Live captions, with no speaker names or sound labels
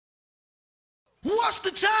What's the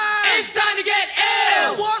time? It's time to get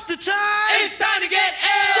ill. What's the time? It's time to get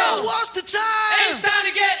ill. So what's the time? It's time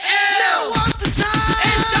to get ill. Now what's the time?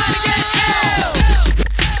 It's time to get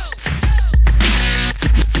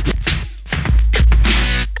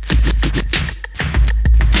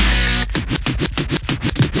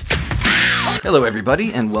ill. Hello,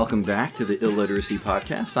 everybody, and welcome back to the Illiteracy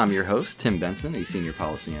Podcast. I'm your host, Tim Benson, a senior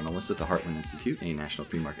policy analyst at the Heartland Institute, a national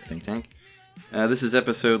free market think tank. This is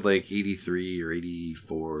episode like 83 or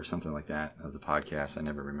 84 or something like that of the podcast. I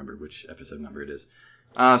never remember which episode number it is.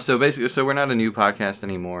 So we're not a new podcast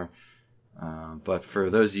anymore. But for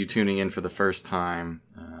those of you tuning in for the first time,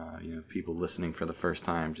 people listening for the first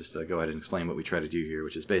time, just go ahead and explain what we try to do here,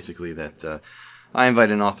 which is basically that I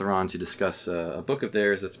invite an author on to discuss a book of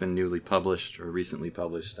theirs that's been newly published or recently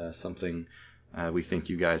published, something we think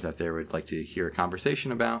you guys out there would like to hear a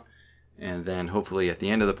conversation about. And then hopefully at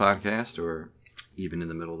the end of the podcast, or even in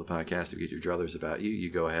the middle of the podcast, if you get your druthers about you,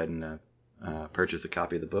 you go ahead and purchase a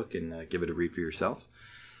copy of the book and give it a read for yourself.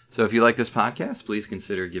 So if you like this podcast, please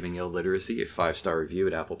consider giving Illiteracy a 5-star review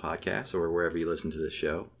at Apple Podcasts or wherever you listen to this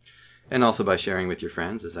show. And also by sharing with your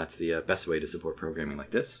friends, as that's the best way to support programming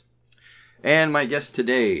like this. And my guest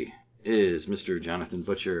today is Mr. Jonathan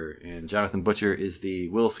Butcher. And Jonathan Butcher is the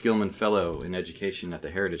Will Skillman Fellow in Education at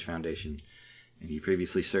the Heritage Foundation. And he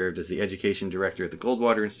previously served as the Education Director at the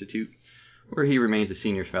Goldwater Institute, where he remains a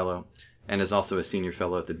Senior Fellow, and is also a Senior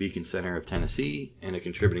Fellow at the Beacon Center of Tennessee, and a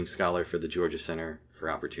contributing scholar for the Georgia Center for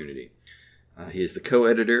Opportunity. He is the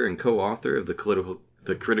co-editor and co-author of The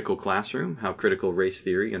Critical Classroom, How Critical Race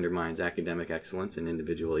Theory Undermines Academic Excellence and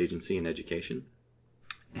Individual Agency in Education,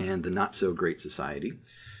 and The Not So Great Society.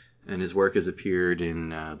 And his work has appeared in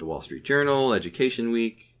the Wall Street Journal, Education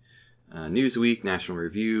Week, Newsweek, National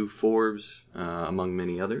Review, Forbes, among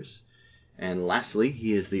many others. And lastly,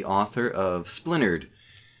 he is the author of Splintered,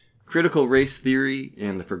 Critical Race Theory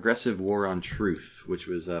and the Progressive War on Truth, which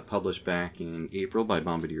was published back in April by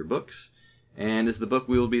Bombardier Books, and is the book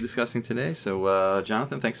we will be discussing today. So,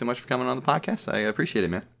 Jonathan, thanks so much for coming on the podcast. I appreciate it,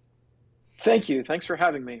 man. Thank you. Thanks for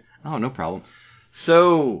having me. Oh, no problem.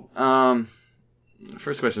 So,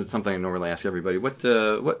 first question is something I normally ask everybody. What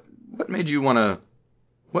made you want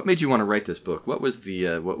to write this book? What was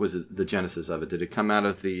the genesis of it? Did it come out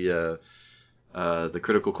of the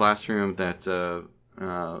Critical Classroom that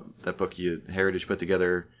book Heritage put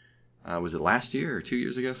together? Was it last year or 2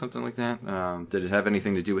 years ago, something like that? Did it have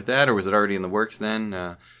anything to do with that, or was it already in the works then?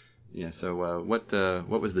 What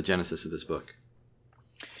was the genesis of this book?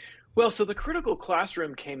 Well, so the Critical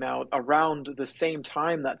Classroom came out around the same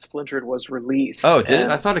time that Splintered was released. Oh, did it?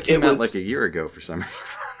 I thought it came out like a year ago for some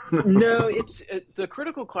reason. No, the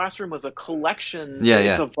Critical Classroom was a collection. Yeah.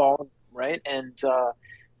 It's a volume, right? And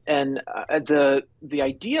the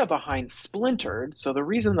idea behind Splintered. So the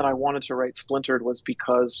reason that I wanted to write Splintered was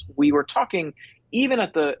because we were talking even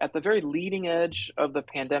at the very leading edge of the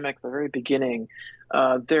pandemic, the very beginning.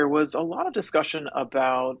 There was a lot of discussion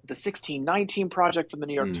about the 1619 Project from the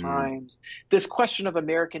New York Times, this question of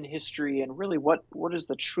American history and really what is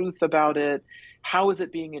the truth about it, how is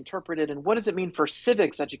it being interpreted, and what does it mean for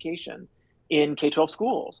civics education in K-12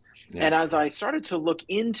 schools. Yeah. And as I started to look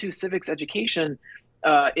into civics education,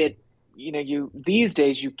 these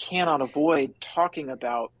days you cannot avoid talking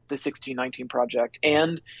about the 1619 Project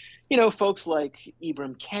and folks like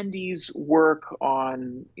Ibram Kendi's work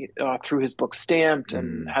on through his book Stamped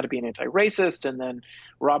and How to Be an Anti-Racist, and then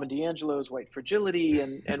Robin DiAngelo's White Fragility,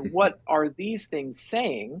 and what are these things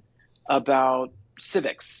saying about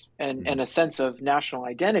civics and a sense of national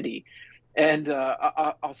identity. And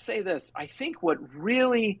I'll say this: I think what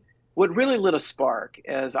really lit a spark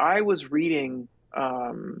as I was reading,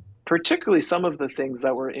 particularly some of the things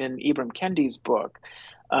that were in Ibram Kendi's book.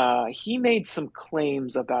 He made some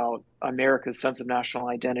claims about America's sense of national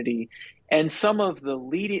identity and some of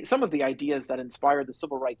the ideas that inspired the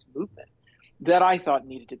civil rights movement that I thought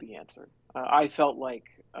needed to be answered. I felt like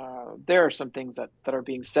there are some things that are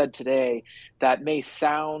being said today that may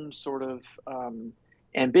sound sort of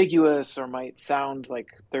ambiguous or might sound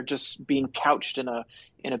like they're just being couched in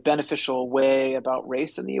a beneficial way about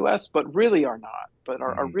race in the U.S., but really are not, but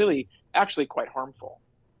are really actually quite harmful.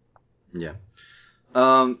 Yeah.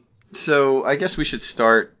 So I guess we should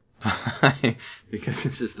start by, because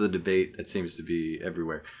this is the debate that seems to be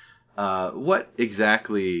everywhere. What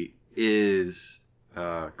exactly is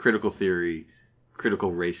critical theory,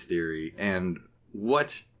 critical race theory, and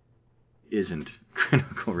what isn't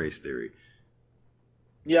critical race theory?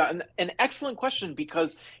 Yeah, an excellent question,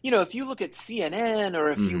 because, if you look at CNN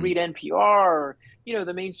or if you read NPR or,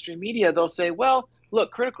 the mainstream media, they'll say, well,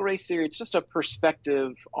 look, critical race theory, it's just a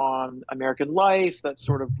perspective on American life that's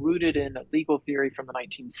sort of rooted in a legal theory from the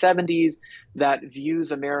 1970s that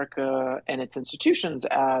views America and its institutions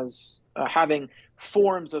as having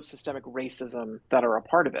forms of systemic racism that are a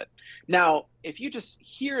part of it. Now, if you just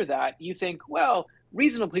hear that, you think, well,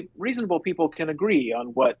 reasonable people can agree on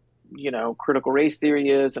what critical race theory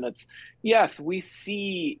is, and it's, yes, we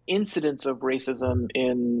see incidents of racism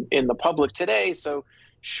in the public today, so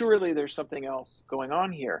surely there's something else going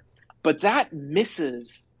on here. But that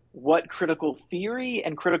misses what critical theory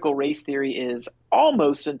and critical race theory is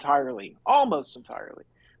almost entirely,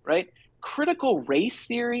 right? Critical race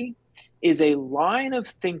theory is a line of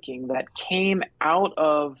thinking that came out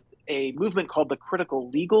of a movement called the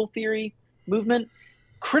critical legal theory movement.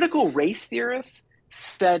 Critical race theorists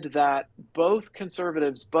said that both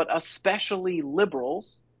conservatives, but especially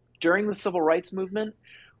liberals, during the civil rights movement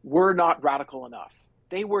were not radical enough.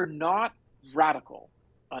 They were not radical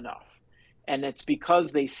enough. And it's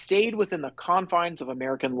because they stayed within the confines of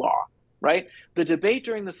American law, right? The debate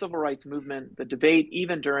during the civil rights movement, the debate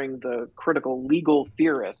even during the critical legal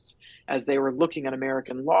theorists, as they were looking at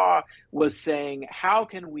American law, was saying, how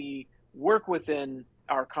can we work within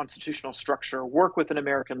our constitutional structure, work within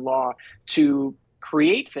American law to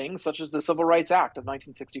create things such as the Civil Rights Act of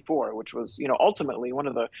 1964, which was, ultimately one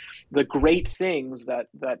of the great things that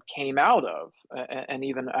came out of and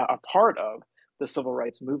even a part of the civil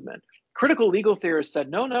rights movement. Critical legal theorists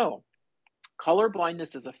said, no, color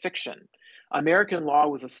blindness is a fiction. American law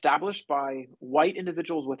was established by white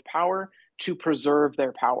individuals with power to preserve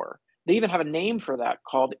their power. They even have a name for that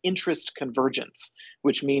called interest convergence,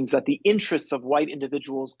 which means that the interests of white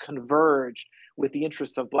individuals converged with the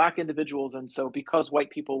interests of black individuals. And so because white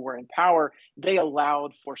people were in power, they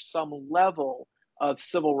allowed for some level of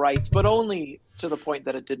civil rights, but only to the point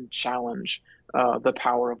that it didn't challenge the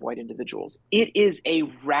power of white individuals. It is a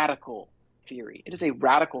radical theory. It is a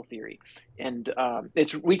radical theory. And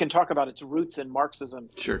we can talk about its roots in Marxism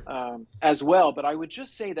Sure. as well. But I would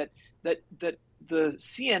just say that the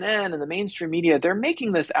CNN and the mainstream media, they're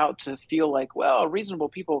making this out to feel like, well, reasonable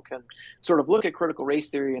people can sort of look at critical race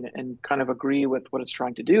theory and kind of agree with what it's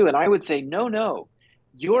trying to do. And I would say, no,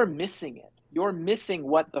 you're missing it. You're missing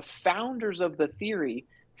what the founders of the theory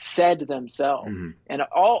said themselves. Mm-hmm. And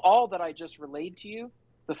all that I just relayed to you,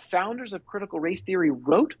 the founders of critical race theory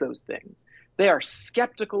wrote those things. They are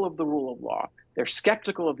skeptical of the rule of law. They're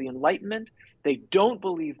skeptical of the Enlightenment. They don't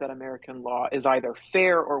believe that American law is either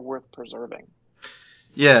fair or worth preserving.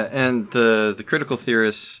 Yeah, and the critical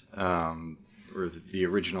theorists, or the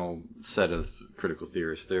original set of critical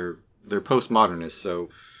theorists, they're postmodernists, so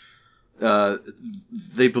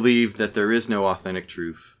they believe that there is no authentic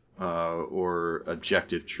truth or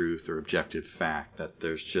objective truth or objective fact, that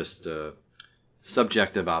there's just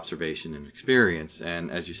subjective observation and experience.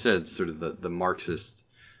 And as you said, sort of the Marxist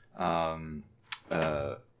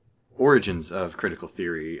origins of critical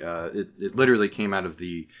theory, it literally came out of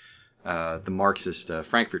the Marxist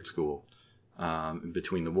Frankfurt School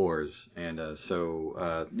between the wars. And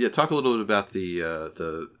talk a little bit about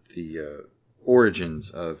the origins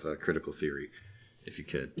of critical theory, if you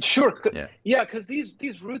could. Sure. Yeah, because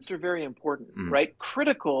these roots are very important, right?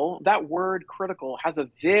 Critical, that word critical has a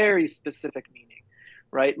very specific meaning,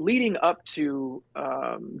 right? Leading up to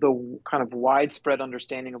the kind of widespread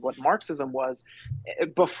understanding of what Marxism was,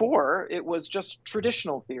 before it was just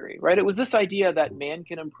traditional theory, right? It was this idea that man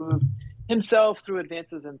can improve himself through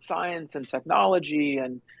advances in science and technology,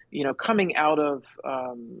 and coming out of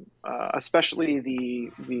especially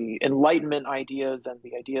the Enlightenment ideas and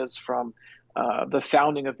the ideas from the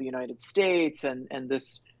founding of the United States, and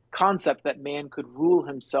this concept that man could rule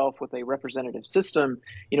himself with a representative system.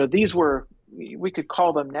 These were, we could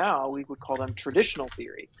call them now, we would call them traditional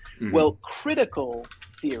theory. Mm-hmm. Well, critical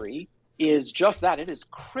theory is just that. It is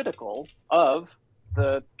critical of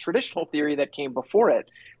the traditional theory that came before it,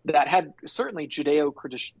 that had certainly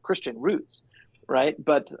Judeo-Christian roots, right?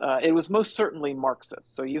 But it was most certainly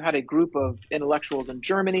Marxist. So you had a group of intellectuals in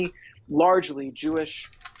Germany, largely Jewish,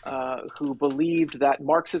 who believed that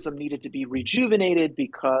Marxism needed to be rejuvenated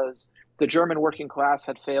because the German working class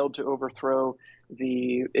had failed to overthrow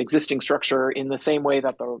the existing structure in the same way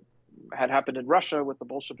that had happened in Russia with the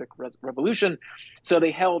Bolshevik Revolution. So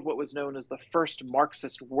they held what was known as the first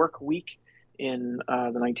Marxist work week in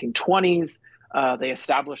the 1920s. They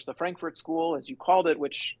established the Frankfurt School, as you called it,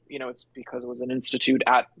 which, it's because it was an institute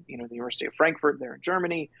at, the University of Frankfurt there in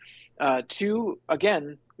Germany, to,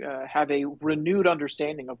 again, have a renewed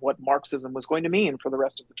understanding of what Marxism was going to mean for the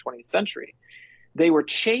rest of the 20th century. They were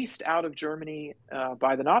chased out of Germany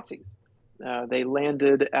by the Nazis. They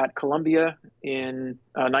landed at Columbia in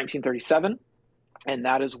 1937. And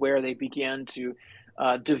that is where they began to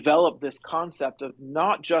develop this concept of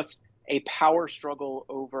not just a power struggle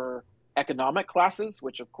over economic classes,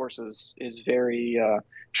 which of course is very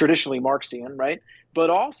traditionally Marxian, right? But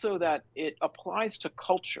also that it applies to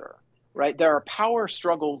culture, right? There are power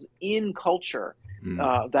struggles in culture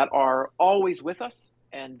that are always with us,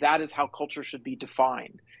 and that is how culture should be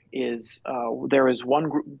defined. There is one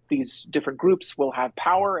group; these different groups will have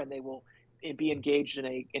power, and they will be engaged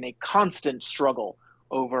in a constant struggle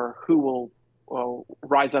over who will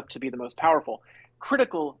rise up to be the most powerful.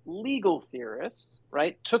 Critical legal theorists,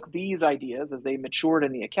 right, took these ideas as they matured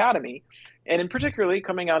in the academy, and in particularly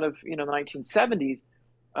coming out of the 1970s,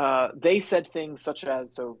 they said things such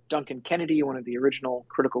as, so Duncan Kennedy, one of the original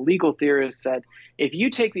critical legal theorists, said, if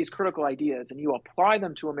you take these critical ideas and you apply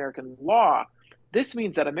them to American law, this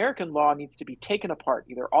means that American law needs to be taken apart,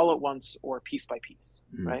 either all at once or piece by piece,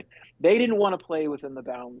 right? They didn't want to play within the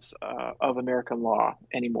bounds of American law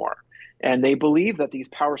anymore. And they believed that these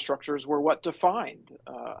power structures were what defined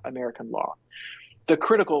American law. The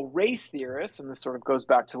critical race theorists, and this sort of goes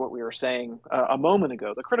back to what we were saying a moment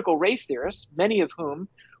ago, the critical race theorists, many of whom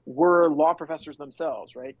were law professors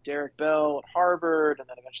themselves, right? Derek Bell at Harvard, and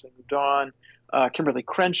then eventually moved on. Kimberly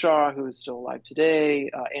Crenshaw, who is still alive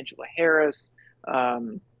today, Angela Harris,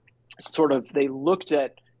 they looked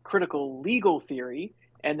at critical legal theory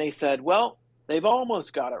and they said, well, they've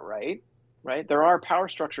almost got it right, right? There are power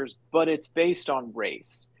structures, but it's based on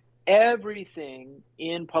race. Everything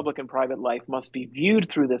in public and private life must be viewed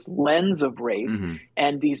through this lens of race.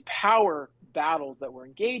 And these power battles that we're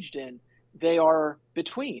engaged in, they are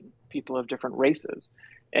between people of different races.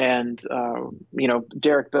 And,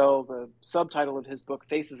 Derek Bell, the subtitle of his book,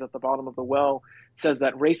 Faces at the Bottom of the Well, says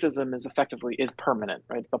that racism is permanent,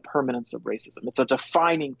 right? The permanence of racism. It's a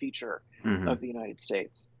defining feature of the United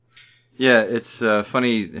States. Yeah, it's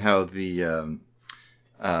funny how the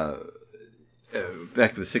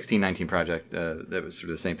back to the 1619 Project, that was sort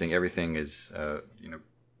of the same thing. Everything is,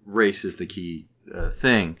 race is the key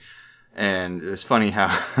thing. And it's funny how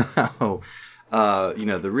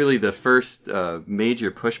the first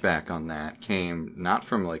major pushback on that came not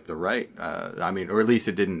from like the right. Or at least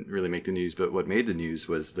it didn't really make the news. But what made the news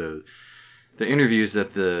was the interviews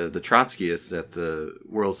that the Trotskyists at the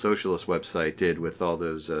World Socialist website did with all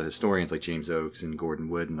those historians like James Oakes and Gordon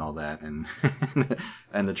Wood and all that, and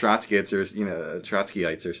and the Trotskyites are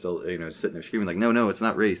still sitting there screaming like, no, it's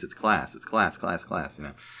not race, it's class, class.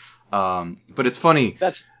 But it's funny.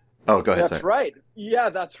 Oh, go ahead. That's right.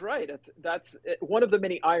 Yeah, that's right. That's one of the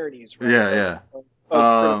many ironies, right? Yeah.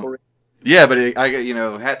 Of critical. Yeah, but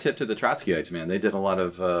hat tip to the Trotskyites, man. They did a lot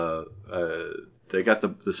of they got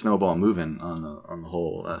the snowball moving on the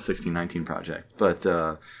whole 1619 Project, but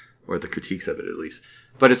or the critiques of it at least.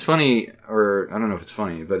 But it's funny, or I don't know if it's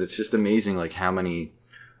funny, but it's just amazing like how many.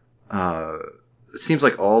 It seems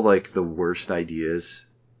like all like the worst ideas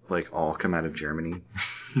like all come out of Germany.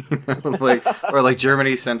 Or like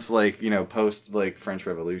Germany since like post like French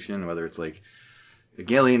Revolution, whether it's like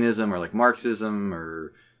Hegelianism or like Marxism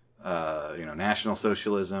or National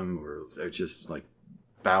Socialism or just like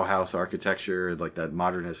Bauhaus architecture, like that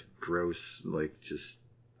modernist gross like just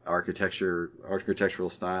architectural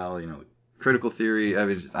style, critical theory. I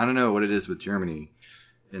mean, I don't know what it is with Germany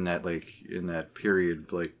in that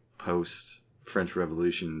period like post French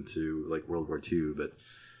Revolution to like World War II, but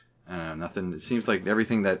nothing. It seems like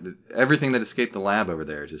everything that escaped the lab over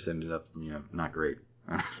there just ended up, not great.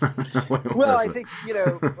 Well, I think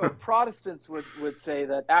Protestants would say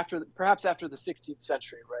that perhaps after the 16th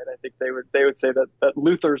century, right? I think they would say that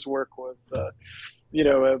Luther's work was, a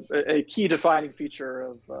key defining feature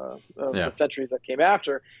of the centuries that came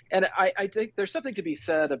after. And I think there's something to be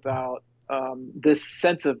said about this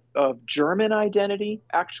sense of German identity,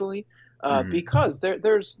 actually. Because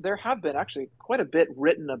there have been actually quite a bit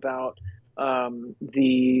written about what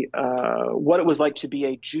it was like to be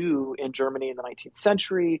a Jew in Germany in the 19th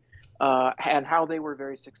century, and how they were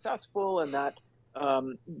very successful, and that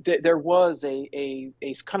there was a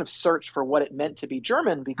kind of search for what it meant to be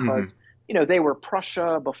German, because they were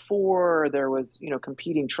Prussia before, there was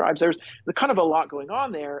competing tribes, there's kind of a lot going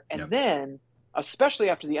on there, and then especially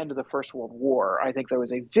after the end of the First World War, I think there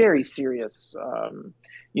was a very serious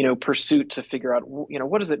pursuit to figure out,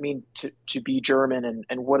 what does it mean to be German,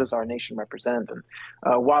 and what does our nation represent? And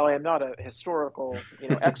while I am not a historical,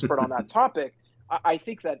 expert on that topic, I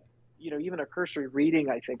think that, even a cursory reading,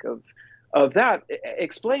 I think of that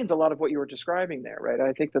explains a lot of what you were describing there, right?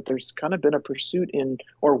 I think that there's kind of been a pursuit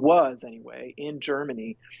was anyway, in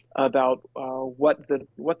Germany about what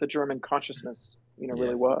the German consciousness,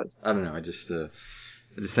 really was. I don't know. I just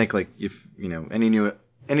think like if any new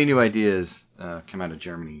any new ideas come out of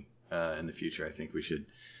Germany in the future, I think we should,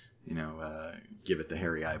 give it the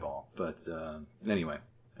hairy eyeball. But anyway,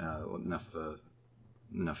 enough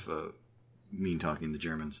mean talking the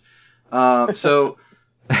Germans. So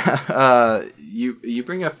you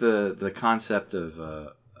bring up the concept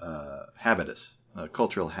of habitus,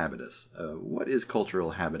 cultural habitus. What is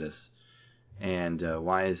cultural habitus, and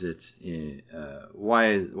why is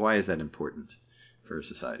that important for a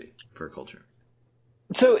society, for a culture?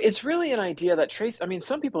 So it's really an idea that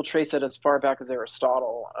some people trace it as far back as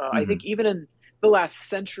Aristotle. I think even in the last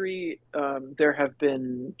century, there have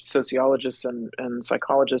been sociologists and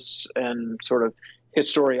psychologists and sort of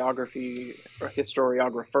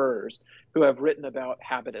historiographers who have written about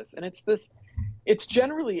habitus. And it's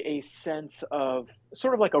generally a sense of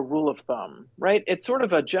sort of like a rule of thumb, right? It's sort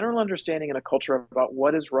of a general understanding in a culture about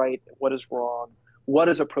what is right, what is wrong, what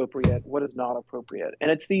is appropriate, what is not appropriate.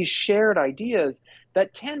 And it's these shared ideas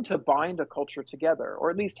that tend to bind a culture together, or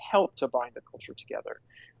at least help to bind a culture together.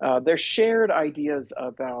 They're shared ideas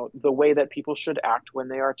about the way that people should act when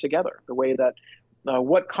they are together, the way that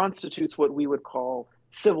what constitutes what we would call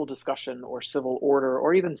civil discussion or civil order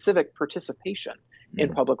or even civic participation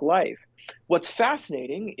in public life. What's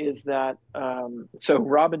fascinating is that, so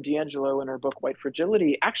Robin DiAngelo in her book White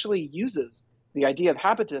Fragility actually uses the idea of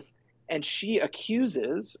habitus, and she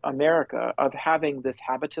accuses America of having this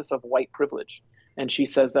habitus of white privilege. And she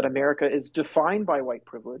says that America is defined by white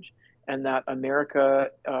privilege, and that America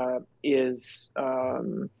is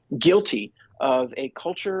guilty of a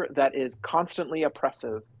culture that is constantly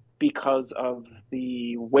oppressive because of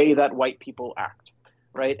the way that white people act,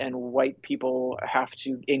 right? And white people have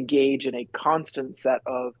to engage in a constant set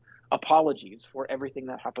of apologies for everything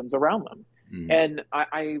that happens around them. And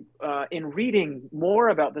I in reading more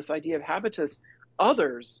about this idea of habitus,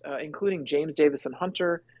 others, including James Davison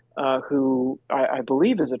Hunter, who I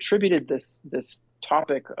believe has attributed this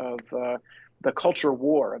topic of the culture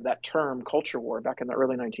war, of that term culture war back in the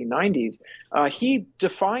early 1990s, he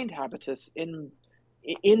defined habitus in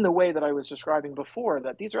the way that I was describing before,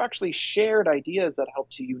 that these are actually shared ideas that help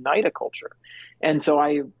to unite a culture. And so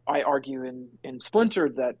I argue in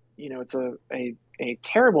Splintered that, it's a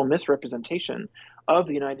terrible misrepresentation of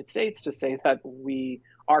the United States to say that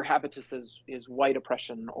our habitus is white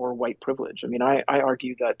oppression or white privilege. I mean, I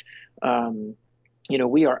argue that,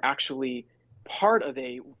 we are actually part of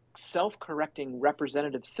a self-correcting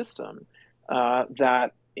representative system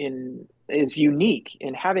that is unique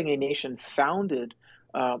in having a nation founded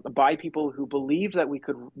by people who believed that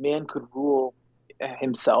man could rule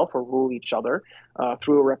himself or rule each other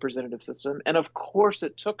through a representative system. And of course,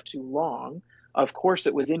 it took too long. Of course,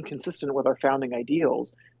 it was inconsistent with our founding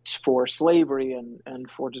ideals for slavery and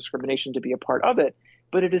for discrimination to be a part of it.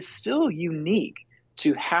 But it is still unique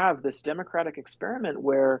to have this democratic experiment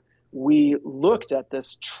where we looked at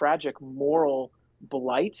this tragic moral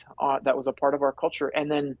blight that was a part of our culture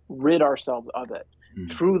and then rid ourselves of it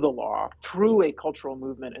through the law, through a cultural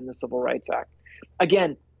movement in the Civil Rights Act.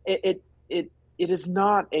 Again, it is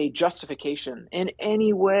not a justification in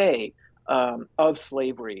any way of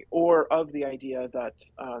slavery or of the idea that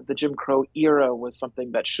the Jim Crow era was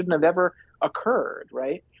something that shouldn't have ever occurred,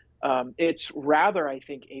 right? It's rather, I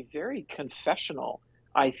think, a very confessional,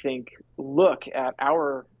 look at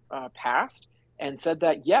our past and said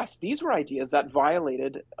that, yes, these were ideas that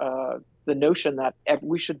violated the notion that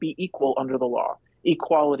we should be equal under the law,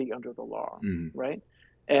 equality under the law, right?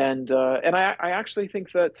 And I actually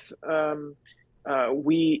think that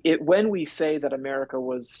when we say that America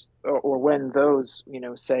was, or when those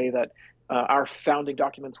say that our founding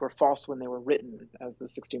documents were false when they were written, as the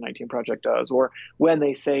 1619 Project does, or when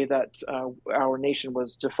they say that our nation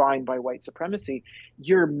was defined by white supremacy,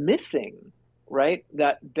 you're missing, right,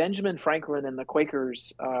 that Benjamin Franklin and the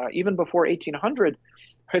Quakers, even before 1800,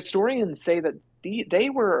 historians say that they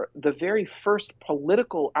were the very first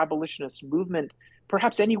political abolitionist movement,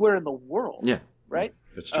 perhaps anywhere in the world. Yeah, right.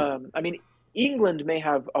 That's true. I mean, England may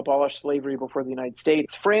have abolished slavery before the United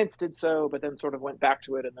States. France did so, but then sort of went back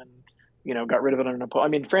to it and then, got rid of it under Napoleon. I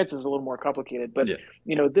mean, France is a little more complicated, but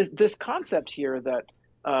this concept here that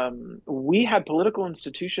we had political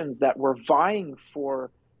institutions that were vying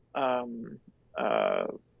for the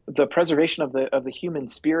preservation of the human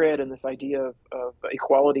spirit and this idea of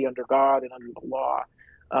equality under God and under the law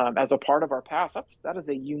as a part of our past. That is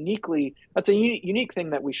a unique thing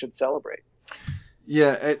that we should celebrate.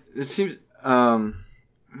 Yeah, it seems.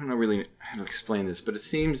 I don't know really how to explain this, but it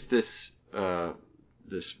seems this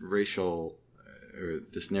racial or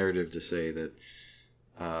this narrative to say that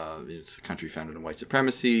it's a country founded on white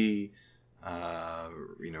supremacy,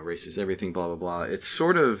 race is everything, blah blah blah. It's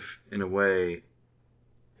sort of in a way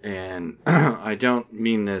and I don't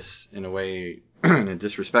mean this in a way, in a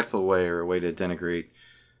disrespectful way or a way to denigrate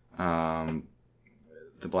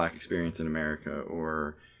the black experience in America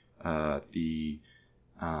or the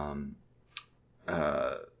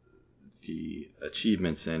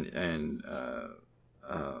achievements and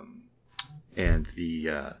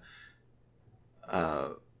the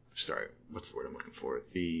sorry, what's the word I'm looking for?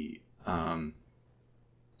 The achievement.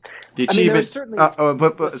 I mean, there's certainly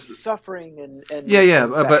but the suffering and yeah,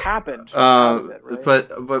 that but happened from out of it, right?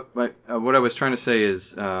 but what I was trying to say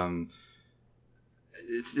is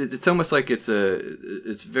it's almost like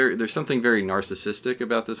there's something very narcissistic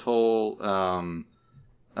about this whole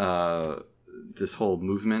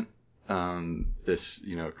movement, this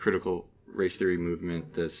critical race theory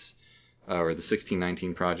movement, this or the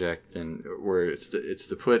 1619 Project, and where it's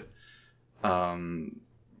to put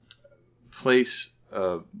place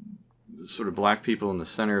sort of black people in the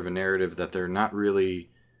center of a narrative that they're not really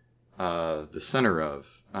the center of.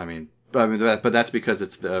 But that's because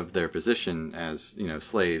it's of their position as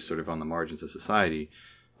slaves, sort of on the margins of society.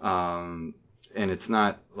 And it's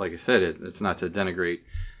not, like I said, it's not to denigrate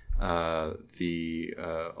all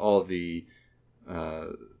the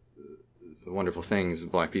wonderful things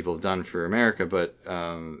black people have done for America, but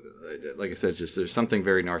like I said, it's just there's something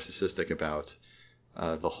very narcissistic about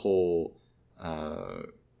the whole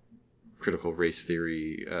critical race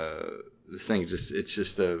theory this thing. It's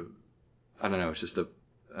just a I don't know. It's just a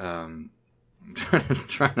I'm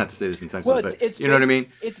trying not to say this intentionally, but you know what I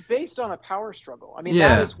mean? It's based on a power struggle. I mean,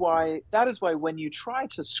 Yeah. that is why when you try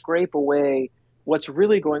to scrape away what's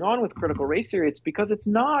really going on with critical race theory, it's because it's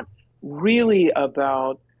not really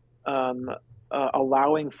about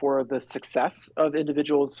allowing for the success of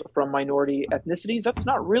individuals from minority ethnicities. That's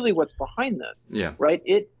not really what's behind this, Yeah. right?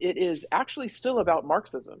 It is actually still about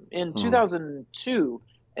Marxism. In 2002,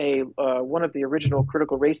 one of the original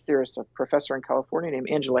critical race theorists, a professor in California named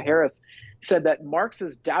Angela Harris, said that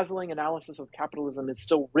Marx's dazzling analysis of capitalism is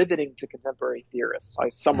still riveting to contemporary theorists. I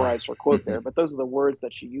summarized her quote there, but those are the words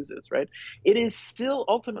that she uses, right? It is still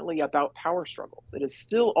ultimately about power struggles. It is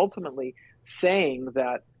still ultimately saying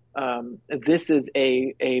that this is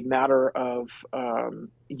a matter of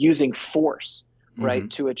using force, right,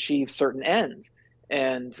 to achieve certain ends.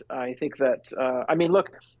 And I think that,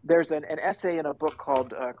 look, there's an essay in a book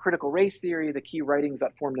called Critical Race Theory, The Key Writings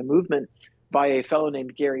That Formed a Movement by a fellow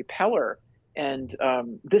named Gary Peller. And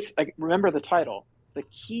remember the title, The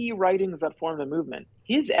Key Writings That Formed a Movement.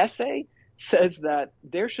 His essay says that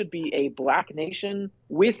there should be a black nation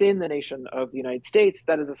within the nation of the United States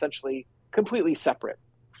that is essentially completely separate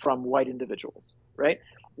from white individuals, right?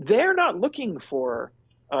 They're not looking for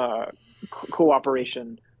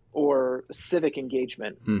cooperation or civic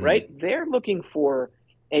engagement, right? They're looking for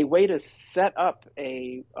a way to set up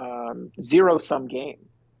a zero-sum game,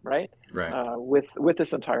 right? With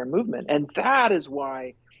this entire movement. And that is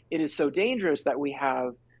why it is so dangerous that we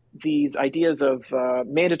have these ideas of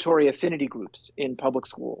mandatory affinity groups in public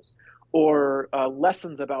schools, or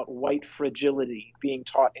lessons about white fragility being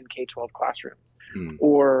taught in K-12 classrooms.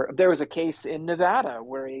 Or there was a case in Nevada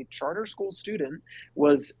where a charter school student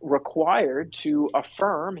was required to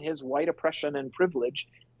affirm his white oppression and privilege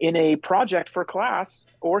in a project for class,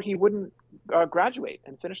 or he wouldn't graduate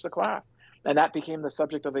and finish the class. And that became the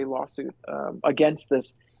subject of a lawsuit against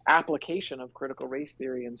this application of critical race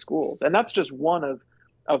theory in schools. And that's just one of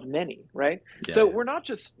many, right? Yeah. So we're not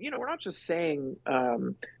just saying,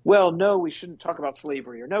 well, no, we shouldn't talk about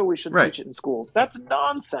slavery, or no, we shouldn't teach it in schools. That's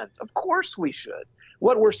nonsense. Of course we should.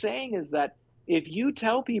 What we're saying is that if you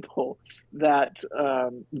tell people that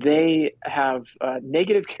they have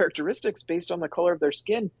negative characteristics based on the color of their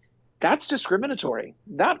skin, that's discriminatory.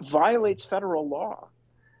 That violates federal law.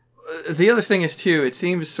 The other thing is, too, it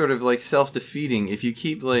seems sort of like self-defeating if you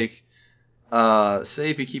keep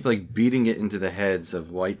if you keep beating it into the heads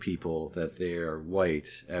of white people that they are white,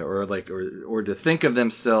 or to think of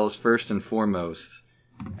themselves first and foremost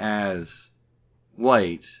as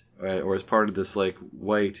white, or as part of this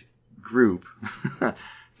white group,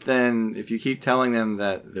 then if you keep telling them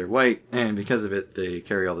that they're white and because of it they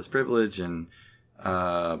carry all this privilege and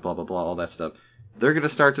blah blah blah, all that stuff, they're going to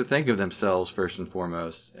start to think of themselves first and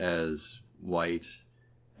foremost as white.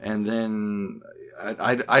 And then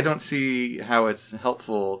I don't see how it's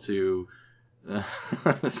helpful to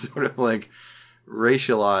sort of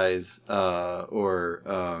racialize or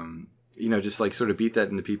just sort of beat that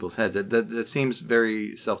into people's heads. That seems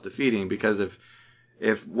very self-defeating, because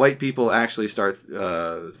if white people actually start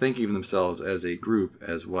thinking of themselves as a group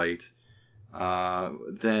as white,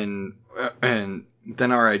 then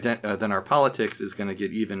our politics is going to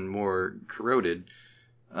get even more corroded.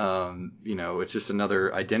 It's just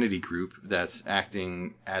another identity group that's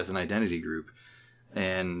acting as an identity group,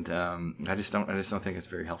 and I just don't think it's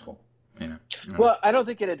very helpful. Well, I don't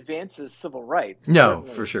think it advances civil rights. No,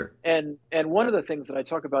 Certainly. for sure. And one of the things that I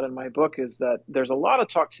talk about in my book is that there's a lot of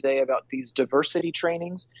talk today about these diversity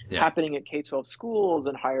trainings happening at K-12 schools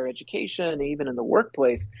and higher education, even in the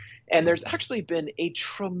workplace. And there's actually been a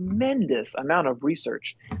tremendous amount of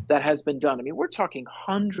research that has been done. I mean, we're talking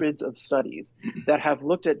hundreds of studies that have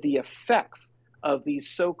looked at the effects of these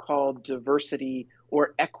so-called diversity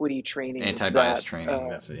or equity trainings. Anti-bias training,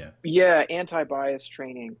 that's it, yeah. Yeah, anti-bias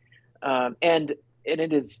training. And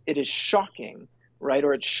it is shocking, right?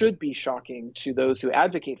 Or it should be shocking to those who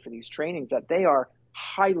advocate for these trainings that they are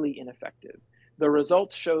highly ineffective. The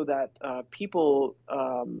results show that people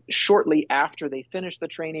shortly after they finish the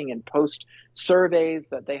training and post surveys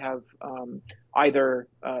that they have either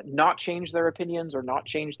not changed their opinions or not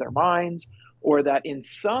changed their minds, or that in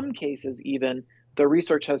some cases even the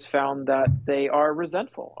research has found that they are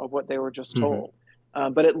resentful of what they were just told.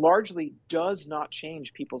 But it largely does not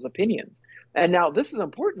change people's opinions. And now this is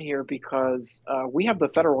important here because we have the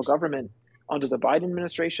federal government under the Biden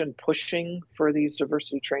administration pushing for these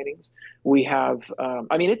diversity trainings. We have,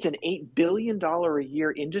 it's an $8 billion a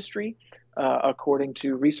year industry, according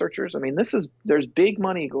to researchers. I mean, there's big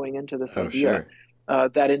money going into this idea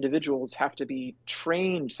that individuals have to be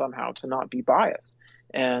trained somehow to not be biased.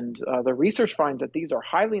 And the research finds that these are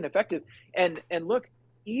highly ineffective. And look,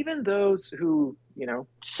 even those who,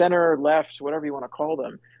 center, left, whatever you want to call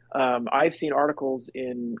them, I've seen articles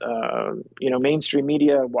in, mainstream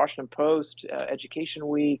media, Washington Post, Education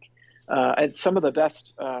Week, and some of the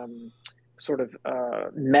best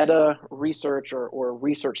meta research or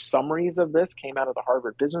research summaries of this came out of the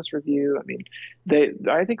Harvard Business Review. I mean,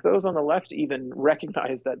 I think those on the left even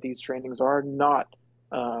recognize that these trainings are not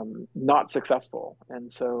successful.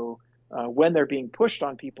 And so when they're being pushed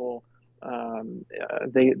on people,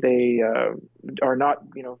 they are not,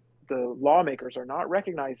 the lawmakers are not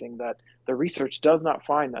recognizing that the research does not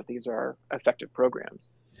find that these are effective programs.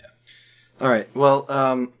 Yeah. All right. Well,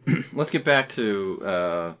 let's get back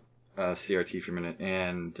to CRT for a minute.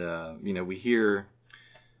 And, we hear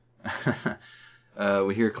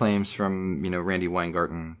claims from, Randi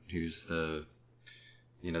Weingarten, who's the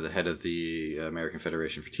head of the American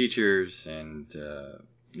Federation for Teachers, and,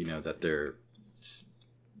 that their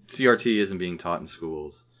CRT isn't being taught in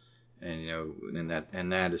schools. And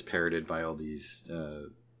that is parroted by all this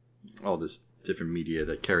different media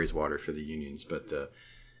that carries water for the unions. But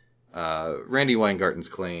Randi Weingarten's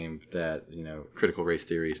claim that critical race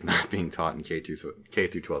theory is not being taught in K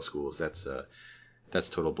through 12 schools, that's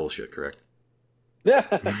total bullshit, correct? Yeah.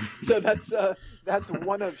 So that's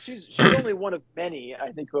one of she's only one of many,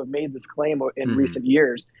 I think, who have made this claim in recent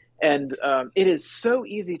years. And it is so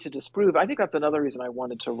easy to disprove. I think that's another reason I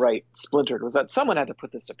wanted to write Splintered, was that someone had to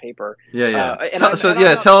put this to paper. Yeah.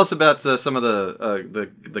 Tell us about some of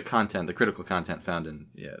the content, the critical content found in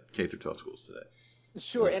K through 12 schools today.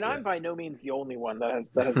 Sure, and I'm by no means the only one that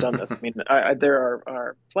has done this. I mean, there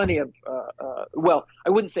are plenty of well,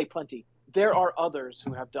 I wouldn't say plenty. There are others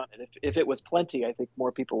who have done it. If it was plenty, I think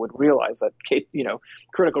more people would realize that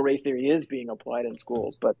critical race theory is being applied in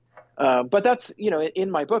schools. But that's in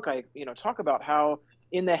my book I talk about how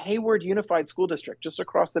in the Hayward Unified School District just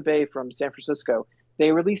across the bay from San Francisco,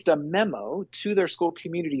 they released a memo to their school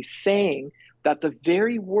community saying that the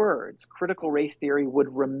very words critical race theory would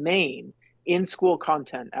remain in school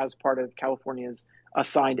content as part of California's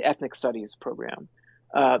assigned ethnic studies program.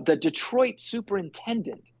 The Detroit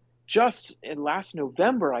superintendent just in last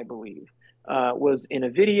November, I believe, was in a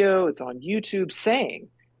video, it's on YouTube, saying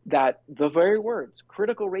that the very words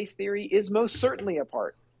critical race theory is most certainly a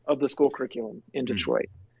part of the school curriculum in Detroit.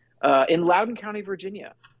 In Loudoun County,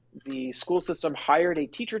 Virginia, the school system hired a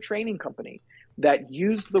teacher training company that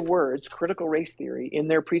used the words critical race theory in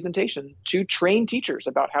their presentation to train teachers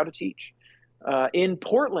about how to teach. In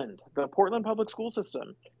Portland, the Portland public school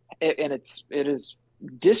system, and it is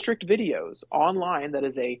district videos online that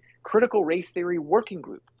is a critical race theory working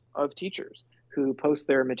group of teachers who post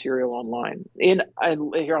their material online. And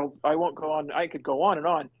here I won't go on. I could go on and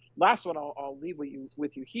on. Last one I'll leave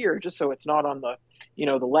with you here, just so it's not on the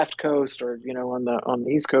the left coast or on the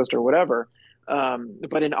East Coast or whatever.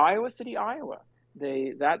 But in Iowa City, Iowa,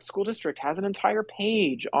 that school district has an entire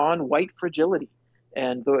page on white fragility,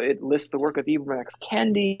 and it lists the work of Ibram X.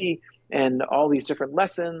 Kendi and all these different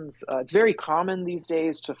lessons. It's very common these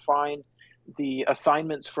days to find the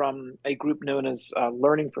assignments from a group known as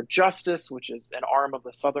Learning for Justice, which is an arm of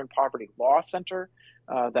the Southern Poverty Law Center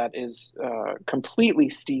that is completely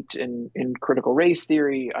steeped in critical race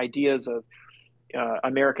theory, ideas of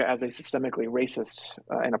America as a systemically racist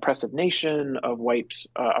and oppressive nation of white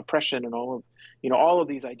oppression and all of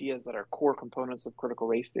these ideas that are core components of critical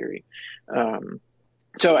race theory.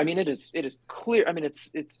 So I mean, it is clear. I mean,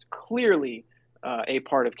 it's clearly a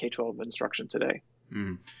part of K-12 instruction today.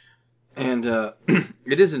 Mm. And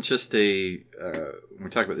it isn't just we're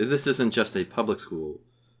talking about this isn't just a public school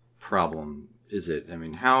problem, is it? I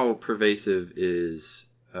mean, how pervasive is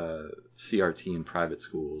CRT in private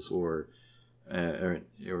schools, or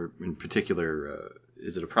in particular,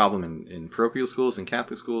 is it a problem in parochial schools and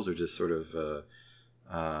Catholic schools, or just sort of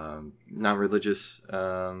non-religious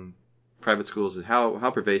private schools?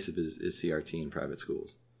 How pervasive is CRT in private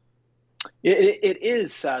schools? It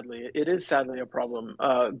is sadly a problem.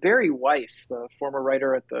 Barry Weiss, the former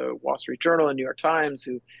writer at the Wall Street Journal and New York Times,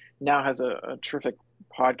 who now has a terrific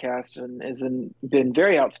podcast and been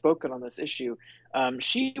very outspoken on this issue.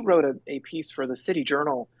 She wrote a piece for the City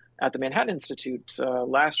Journal at the Manhattan Institute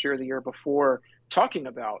last year, or the year before, talking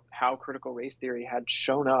about how critical race theory had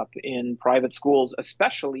shown up in private schools,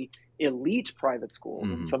 especially elite private schools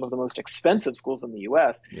and some of the most expensive schools in the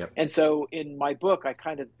U.S. Yep. And so in my book, I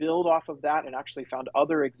kind of build off of that and actually found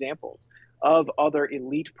other examples of other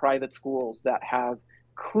elite private schools that have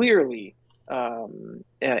clearly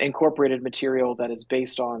incorporated material that is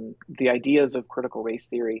based on the ideas of critical race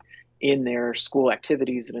theory in their school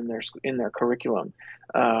activities and in their curriculum.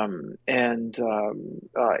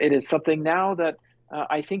 It is something now that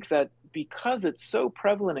I think that because it's so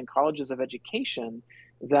prevalent in colleges of education,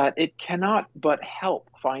 that it cannot but help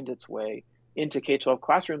find its way into K-12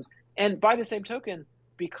 classrooms. And by the same token,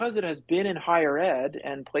 because it has been in higher ed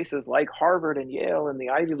and places like Harvard and Yale and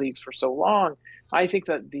the Ivy Leagues for so long, I think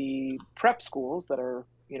that the prep schools that are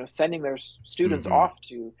sending their students off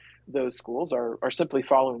to those schools are simply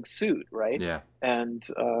following suit, right? Yeah. And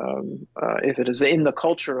if it is in the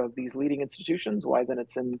culture of these leading institutions, why then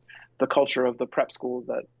it's in the culture of the prep schools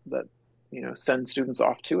that send students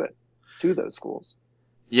off to those schools.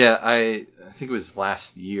 Yeah, I think it was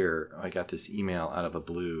last year I got this email out of the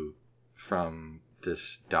blue from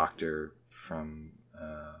this doctor from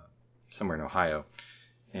somewhere in Ohio,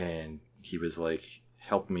 and he was like,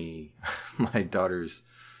 help me, my daughter's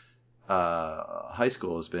high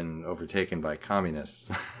school has been overtaken by communists.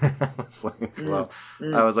 I was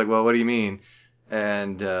like, well, what do you mean?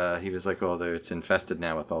 And he was like, well, it's infested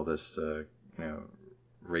now with all this,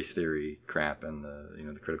 race theory crap and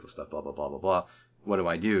the critical stuff, blah, blah, blah, blah, blah. What do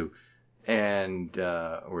I do? And,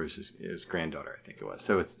 or it was his granddaughter, I think it was.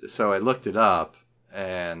 So I looked it up,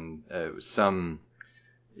 and it was some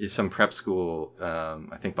prep school,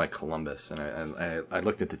 I think by Columbus. And I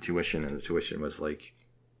looked at the tuition, and the tuition was like,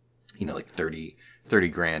 like 30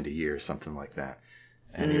 grand a year, something like that.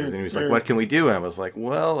 And he was like, what can we do? And I was like,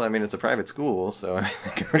 well, I mean, it's a private school, so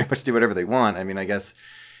they can pretty much do whatever they want. I mean, I guess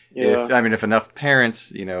if enough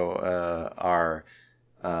parents, are,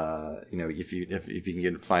 if you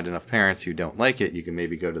can find enough parents who don't like it, you can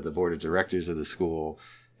maybe go to the board of directors of the school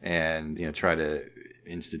and, try to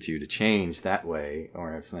institute a change that way.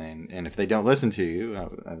 Or if they don't listen to you,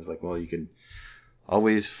 I was like, well, you can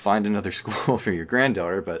always find another school for your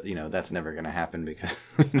granddaughter, but that's never going to happen because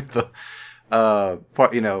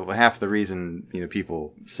half the reason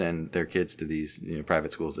people send their kids to these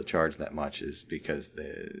private schools that charge that much is because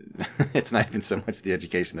it's not even so much the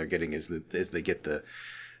education they're getting as they get the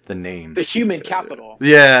name, the human capital.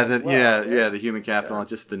 The human capital, and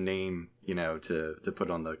just the name to put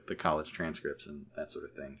on the college transcripts and that sort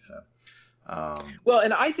of thing. So. Well,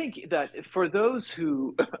 and I think that for those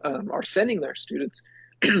who are sending their students,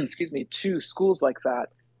 to schools like that,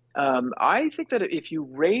 I think that if you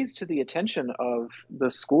raise to the attention of the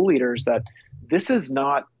school leaders that this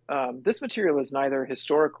material is neither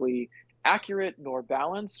historically accurate nor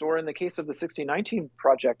balanced, or in the case of the 1619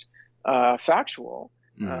 project, factual.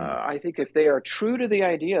 I think if they are true to the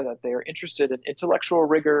idea that they are interested in intellectual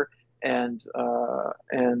rigor and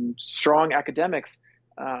strong academics,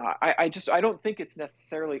 I don't think it's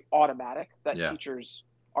necessarily automatic that teachers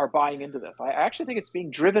are buying into this. I actually think it's being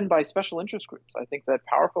driven by special interest groups. I think that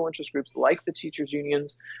powerful interest groups like the teachers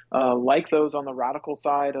unions, like those on the radical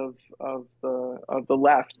side of the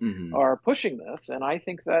left, are pushing this. And I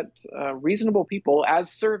think that reasonable people,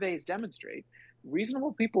 as surveys demonstrate,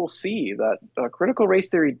 reasonable people see that critical race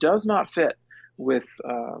theory does not fit with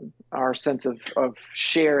our sense of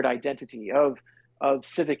shared identity, of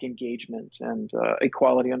civic engagement and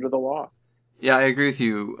equality under the law. Yeah, I agree with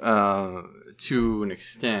you to an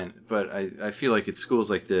extent, but I feel like at schools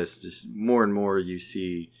like this, just more and more you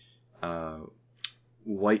see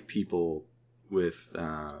white people with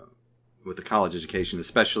a college education,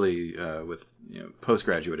 especially with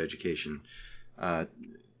postgraduate education, uh,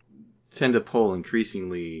 tend to pull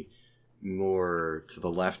increasingly more to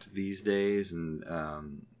the left these days, and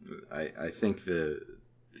I think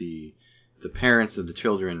the parents of the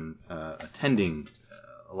children attending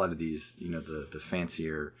a lot of these, the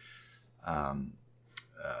fancier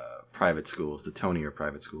private schools, the tonier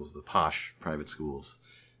private schools, the posh private schools,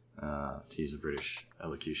 to use a British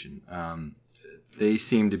elocution, they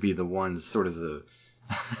seem to be the ones, sort of the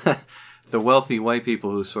the wealthy white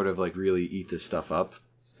people who sort of like really eat this stuff up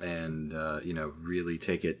and really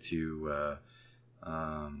take it to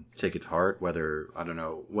heart. Whether, I don't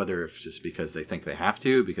know, whether it's just because they think they have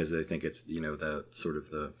to, because they think it's the sort of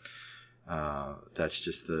the that's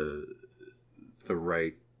just the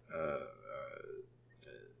right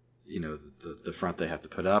the front they have to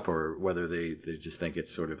put up, or whether they just think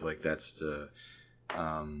it's sort of like that's or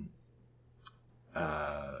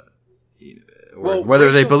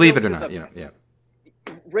whether they believe it or not. Yeah.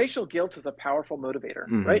 Racial guilt is a powerful motivator,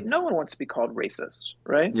 Mm-hmm. right? No one wants to be called racist,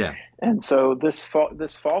 right? Yeah. And so this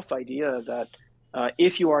false idea that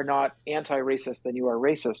if you are not anti-racist, then you are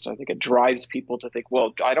racist, I think it drives people to think,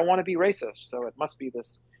 well, I don't want to be racist, so it must be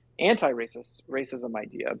this racism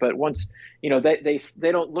idea. But once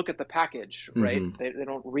they don't look at the package, right? Mm-hmm. They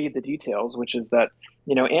don't read the details, which is that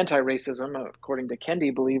anti-racism, according to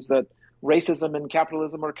Kendi, believes that racism and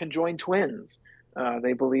capitalism are conjoined twins.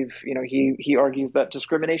 They believe, he argues that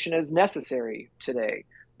discrimination is necessary today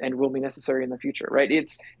and will be necessary in the future, right?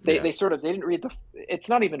 They didn't read it's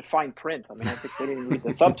not even fine print. I mean, I think they didn't read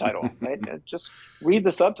the subtitle, right? Just read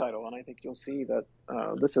the subtitle, and I think you'll see that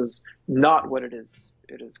this is not what it is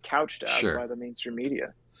couched as Sure. by the mainstream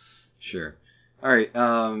media. Sure. All right.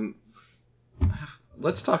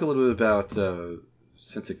 Let's talk a little bit about,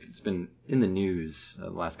 since it's been in the news the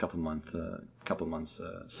last couple months,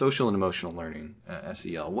 social and emotional learning,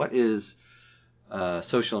 SEL. What is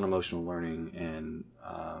social and emotional learning, and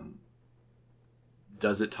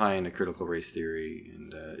does it tie into critical race theory?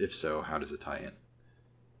 And if so, how does it tie in?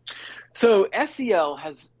 So SEL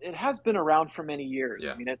has been around for many years.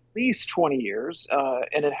 Yeah. I mean, at least 20 years,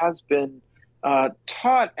 and it has been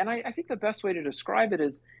taught. And I think the best way to describe it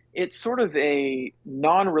is it's sort of a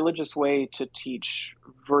non-religious way to teach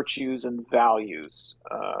virtues and values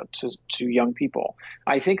to young people.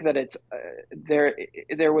 I think that it's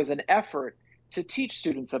there was an effort to teach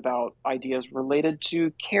students about ideas related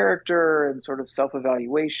to character and sort of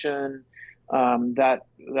self-evaluation that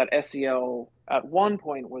SEL at one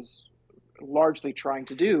point was largely trying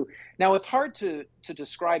to do. Now, it's hard to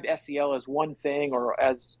describe SEL as one thing, or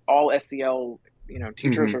as all SEL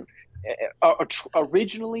teachers, or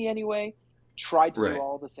originally anyway, tried to Right. do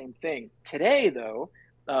all the same thing. Today, though,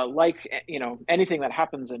 like anything that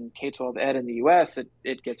happens in K-12 ed in the U.S.,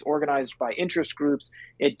 it gets organized by interest groups.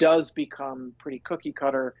 It does become pretty cookie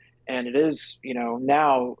cutter, and it is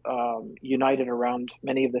now united around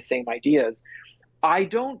many of the same ideas. I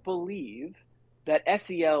don't believe that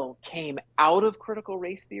SEL came out of critical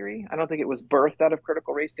race theory. I don't think it was birthed out of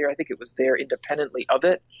critical race theory. I think it was there independently of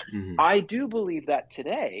it. Mm-hmm. I do believe that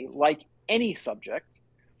today, like any subject,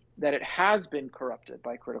 that it has been corrupted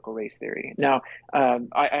by critical race theory. Now,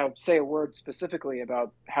 I'll say a word specifically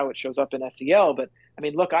about how it shows up in SEL, but I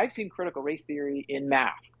mean, look, I've seen critical race theory in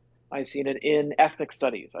math. I've seen it in ethnic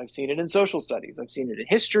studies. I've seen it in social studies. I've seen it in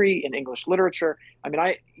history, in English literature. I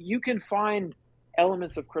mean, you can find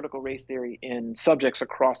elements of critical race theory in subjects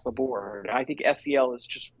across the board. I think SEL is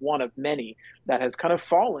just one of many that has kind of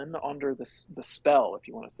fallen under the spell, if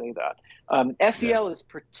you want to say that. SEL is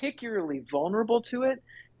particularly vulnerable to it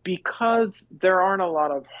because there aren't a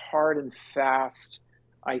lot of hard and fast,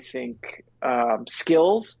 I think,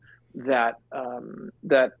 skills that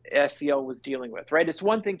SEL was dealing with, right? It's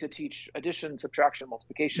one thing to teach addition, subtraction,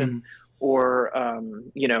 multiplication, or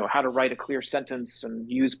how to write a clear sentence and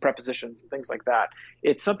use prepositions and things like that.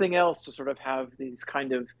 It's something else to sort of have these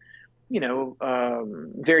kind of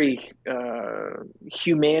very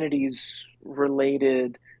humanities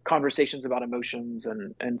related conversations about emotions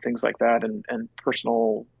and things like that, and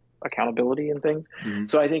personal accountability and things. Mm-hmm.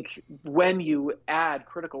 So I think when you add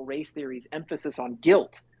critical race theory's emphasis on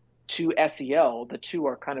guilt to SEL, the two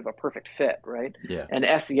are kind of a perfect fit, right? Yeah. And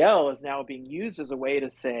SEL is now being used as a way to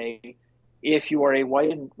say, if you are a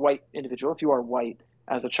white individual, if you are white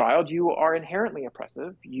as a child, you are inherently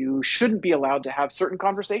oppressive. You shouldn't be allowed to have certain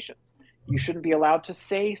conversations. You shouldn't be allowed to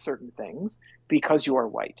say certain things because you are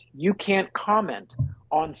white. You can't comment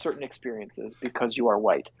on certain experiences because you are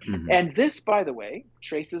white. Mm-hmm. And this, by the way,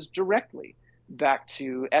 traces directly back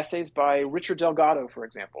to essays by Richard Delgado, for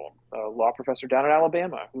example, a law professor down in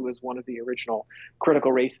Alabama, who was one of the original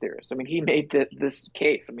critical race theorists. I mean, he made this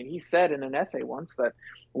case. I mean, he said in an essay once that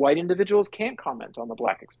white individuals can't comment on the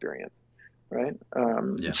Black experience, right?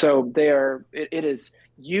 Yeah. So it is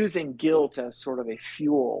using guilt as sort of a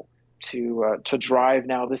fuel to drive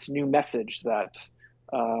now this new message that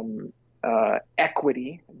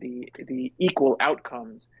equity, the equal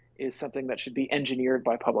outcomes, is something that should be engineered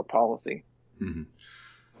by public policy. Mm-hmm.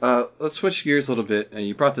 Let's switch gears a little bit.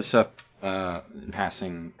 You brought this up in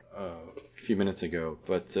passing a few minutes ago,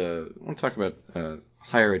 but I want to talk about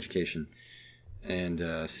higher education and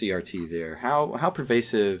CRT there. How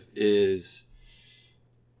pervasive is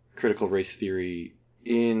critical race theory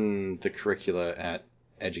in the curricula at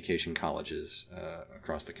education colleges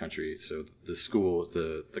across the country? So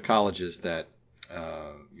the colleges that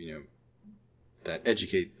that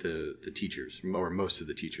educate the teachers, or most of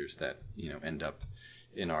the teachers that end up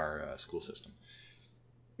in our school system.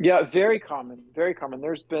 Yeah, very common, very common.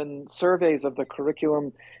 There's been surveys of the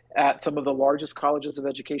curriculum at some of the largest colleges of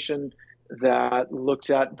education that looked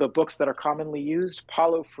at the books that are commonly used.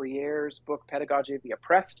 Paulo Freire's book, Pedagogy of the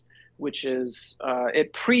Oppressed, which is,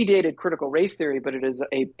 it predated critical race theory, but it is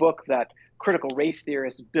a book that critical race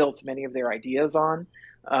theorists built many of their ideas on.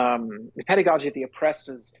 The Pedagogy of the Oppressed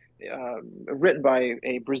is written by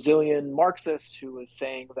a Brazilian Marxist who was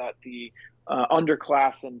saying that the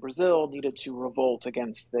underclass in Brazil needed to revolt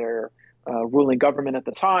against their ruling government at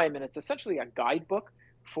the time. And it's essentially a guidebook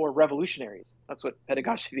for revolutionaries. That's what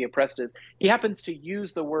Pedagogy of the Oppressed is. He happens to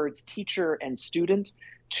use the words teacher and student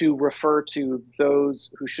to refer to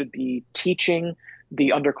those who should be teaching the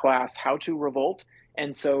underclass how to revolt.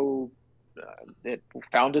 And so it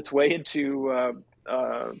found its way into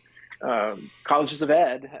colleges of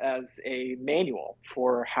ed as a manual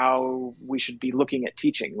for how we should be looking at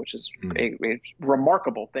teaching, which is a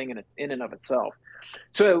remarkable thing in and of itself.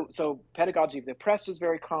 So Pedagogy of the Oppressed is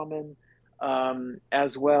very common,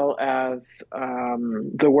 as well as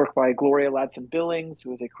the work by Gloria Ladson-Billings,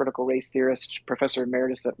 who is a critical race theorist, professor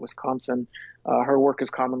emeritus at Wisconsin. Her work is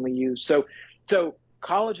commonly used. So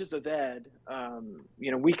colleges of ed,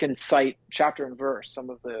 we can cite chapter and verse some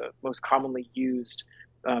of the most commonly used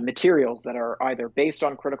materials that are either based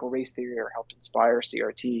on critical race theory or helped inspire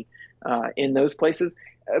CRT in those places.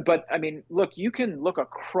 But I mean, look, you can look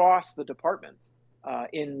across the departments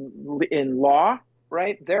in law,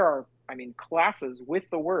 right? There are, classes with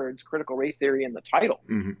the words critical race theory in the title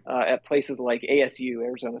at places like ASU,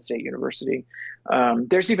 Arizona State University.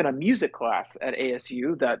 There's even a music class at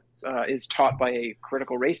ASU that is taught by a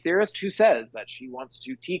critical race theorist who says that she wants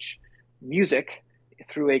to teach music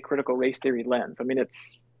through a critical race theory lens. I mean,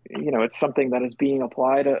 it's something that is being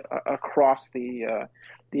applied across the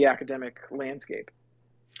academic landscape.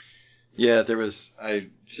 Yeah, I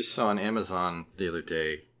just saw on Amazon the other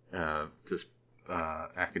day this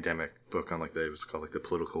academic book on it was called The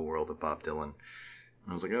Political World of Bob Dylan. And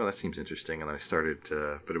I was like, oh, that seems interesting. And then I started,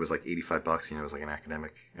 but it was like $85. It was like an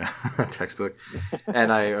academic textbook.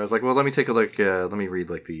 And I was like, well, let me take a look. Let me read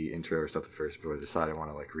the intro or something first before I decide I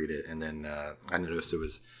want to read it. And then I noticed it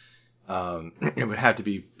was,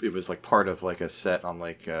 it was part of a set on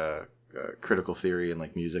critical theory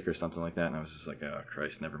and music or something like that. And I was just like, oh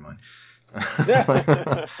Christ, never mind.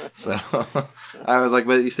 So I was like,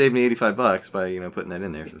 but you saved me $85 by putting that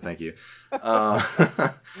in there, so thank you.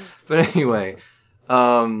 But anyway,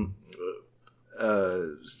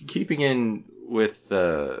 keeping in with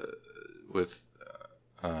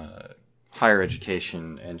higher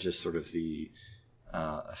education and just sort of the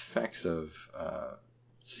effects of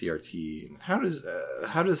CRT. How does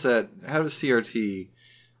CRT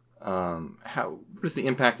what is the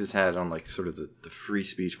impact it's had on sort of the free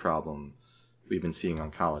speech problem we've been seeing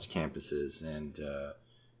on college campuses,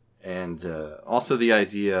 and also the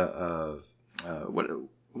idea of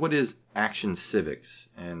what is action civics,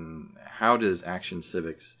 and how does action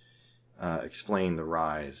civics explain the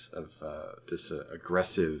rise of this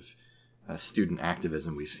aggressive student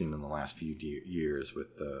activism we've seen in the last few years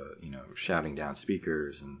with shouting down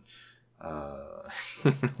speakers and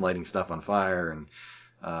lighting stuff on fire and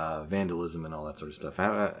vandalism and all that sort of stuff.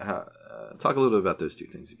 Talk a little bit about those two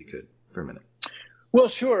things, if you could, for a minute. Well,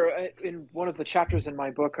 sure. In one of the chapters in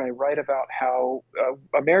my book, I write about how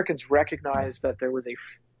Americans recognize that there was it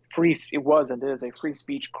was and is a free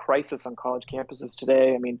speech crisis on college campuses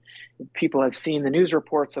today. I mean, people have seen the news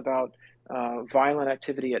reports about violent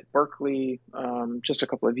activity at Berkeley just a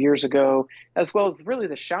couple of years ago, as well as really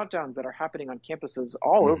the shoutdowns that are happening on campuses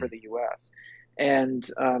all over the U.S. And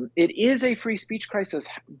it is a free speech crisis,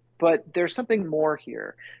 But there's something more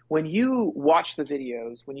here. When you watch the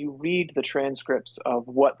videos, when you read the transcripts of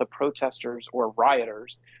what the protesters or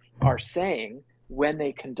rioters are saying when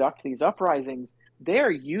they conduct these uprisings, they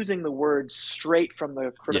are using the words straight from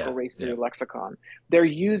the critical Yeah, race yeah. theory lexicon. They're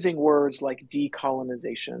using words like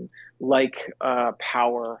decolonization, like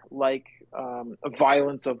power, like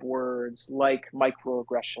violence of words, like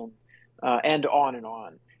microaggression, and on and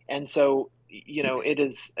on. And so, it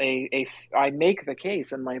is I make the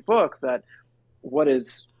case in my book that what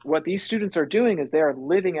these students are doing is they are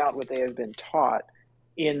living out what they have been taught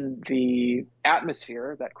in the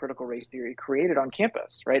atmosphere that critical race theory created on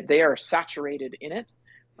campus, right? They are saturated in it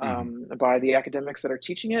by the academics that are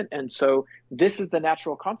teaching it. And so this is the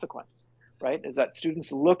natural consequence, right? Is that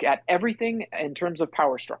students look at everything in terms of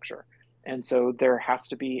power structure. And so there has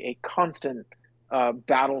to be a constant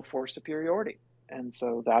battle for superiority. And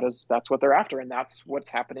so that's what they're after. And that's what's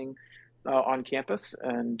happening on campus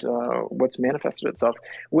and what's manifested itself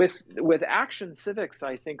with Action Civics.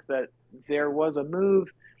 I think that there was a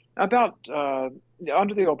move about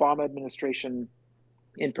under the Obama administration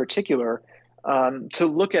in particular to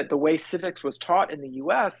look at the way civics was taught in the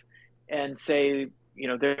U.S. and say,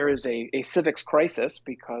 there is a civics crisis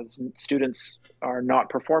because students are not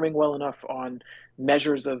performing well enough on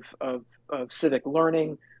measures of civic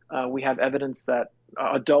learning. We have evidence that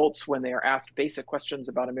adults, when they are asked basic questions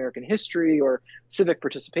about American history or civic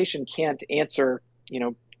participation, can't answer,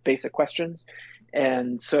 basic questions.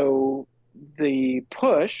 And so the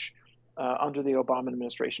push under the Obama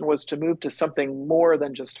administration was to move to something more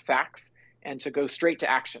than just facts and to go straight to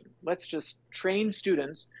action. Let's just train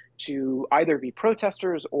students to either be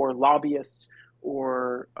protesters or lobbyists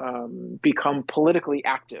or become politically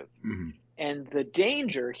active. Mm-hmm. And the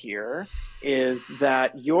danger here is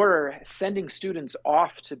that you're sending students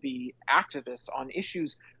off to be activists on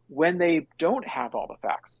issues when they don't have all the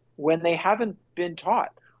facts, when they haven't been taught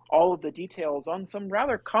all of the details on some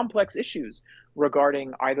rather complex issues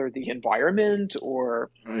regarding either the environment or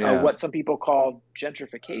what some people call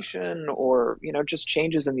gentrification or, just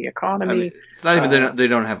changes in the economy. I mean, it's not even they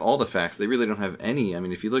don't have all the facts. They really don't have any. I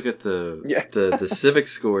mean, if you look at the civic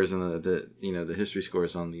scores and the history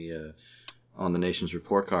scores on the nation's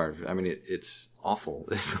report card, I mean, it's awful.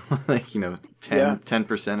 It's like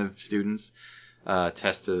 10% of students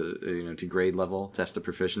test to grade level, test to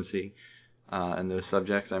proficiency in those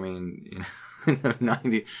subjects. I mean,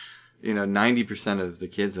 90% of the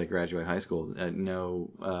kids that graduate high school know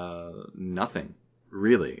nothing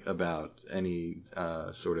really about any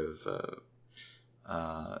sort of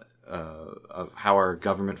how our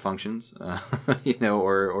government functions,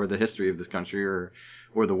 or the history of this country or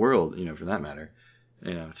the world, for that matter.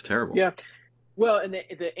 It's terrible. Yeah. Well, and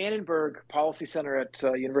the Annenberg Policy Center at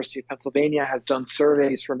University of Pennsylvania has done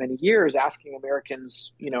surveys for many years asking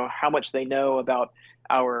Americans, how much they know about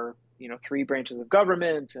our, three branches of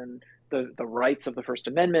government and the rights of the First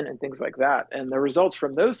Amendment and things like that. And the results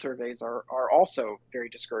from those surveys are also very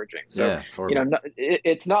discouraging. So, yeah, it's horrible.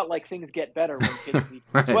 It's not like things get better when kids leave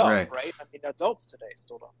 12, right? I mean, adults today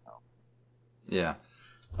still don't know. Yeah.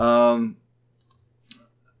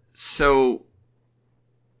 So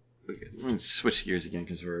let me switch gears again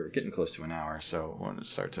because we're getting close to an hour, so I want to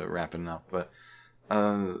start to wrapping up. But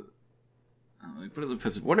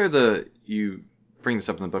what are you bring this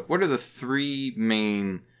up in the book? What are the three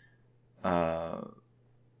main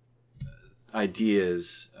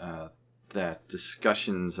ideas that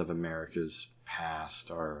discussions of America's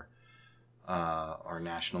past, our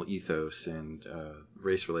national ethos and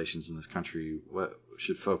race relations in this country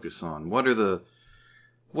should focus on? What are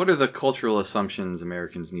the cultural assumptions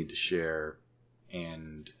Americans need to share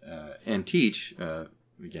and teach?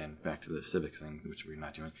 Again, back to the civics thing, which we're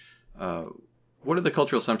not doing. What are the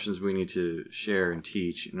cultural assumptions we need to share and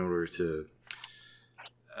teach in order to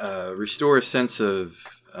restore a sense of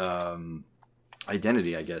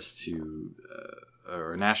identity, I guess,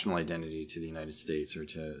 or national identity to the United States or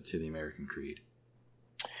to the American creed?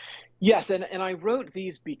 Yes, and I wrote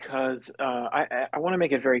these because I want to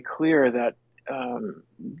make it very clear that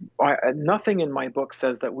nothing in my book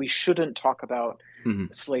says that we shouldn't talk about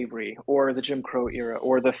slavery or the Jim Crow era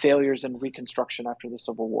or the failures in Reconstruction after the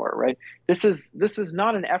Civil War, right? This is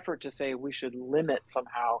not an effort to say we should limit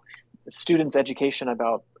somehow students' education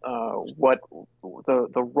about what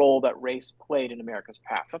the role that race played in America's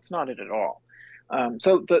past. That's not it at all.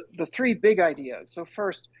 So the three big ideas. So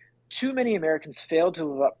first, too many Americans failed to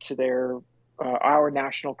live up to our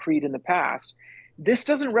national creed in the past. This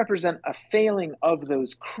doesn't represent a failing of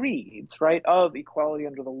those creeds, right, of equality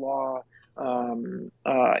under the law,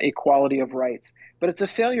 equality of rights, but it's a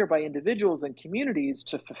failure by individuals and communities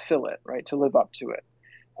to fulfill it, right, to live up to it.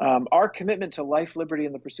 Our commitment to life, liberty,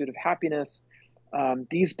 and the pursuit of happiness.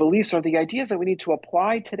 These beliefs are the ideas that we need to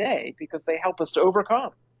apply today because they help us to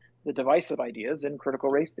overcome the divisive ideas in critical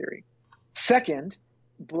race theory. Second,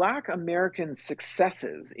 Black Americans'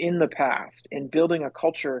 successes in the past in building a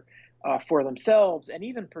culture for themselves and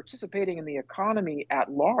even participating in the economy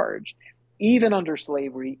at large, even under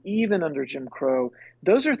slavery, even under Jim Crow,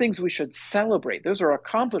 those are things we should celebrate. Those are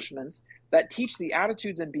accomplishments that teach the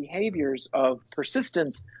attitudes and behaviors of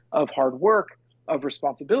persistence, of hard work, of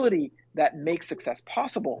responsibility that make success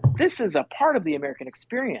possible. This is a part of the American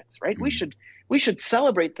experience, right? We should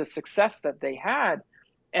celebrate the success that they had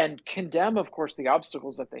and condemn, of course, the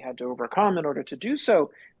obstacles that they had to overcome in order to do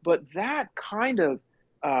so. But that kind of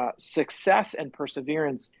success and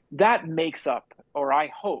perseverance, that makes up, or I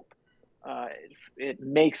hope, it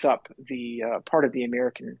makes up the part of the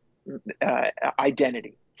American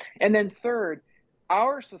identity. And then third,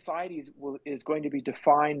 our society is going to be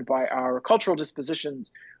defined by our cultural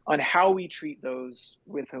dispositions on how we treat those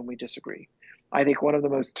with whom we disagree. I think one of the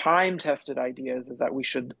most time-tested ideas is that we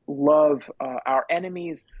should love our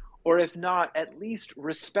enemies, or if not, at least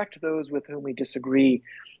respect those with whom we disagree,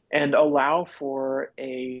 and allow for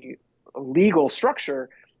a legal structure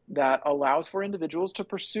that allows for individuals to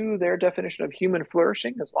pursue their definition of human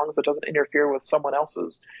flourishing, as long as it doesn't interfere with someone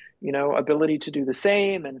else's, ability to do the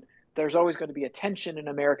same. And there's always going to be a tension in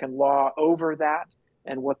American law over that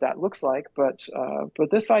and what that looks like. But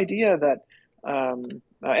this idea that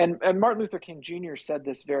and Martin Luther King Jr. said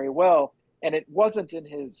this very well, and it wasn't in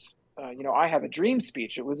his I Have a Dream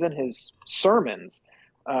speech. It was in his sermons,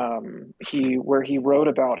 where he wrote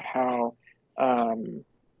about how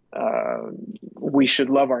we should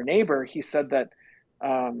love our neighbor. He said that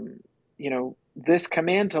this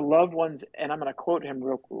command to love one's, and I'm going to quote him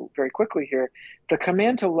very quickly here, the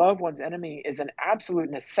command to love one's enemy is an absolute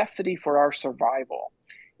necessity for our survival.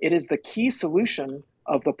 It is the key solution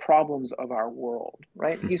of the problems of our world,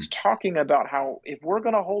 right? He's talking about how if we're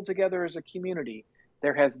going to hold together as a community,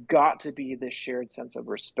 there has got to be this shared sense of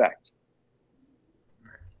respect.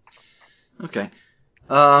 Okay.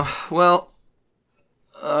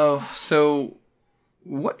 So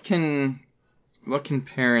what can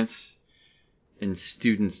parents and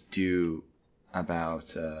students do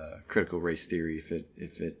about critical race theory if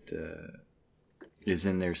it is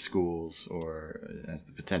in their schools or has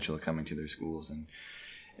the potential of coming to their schools,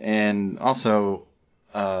 and also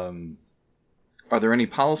are there any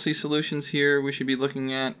policy solutions here we should be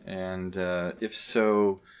looking at, and if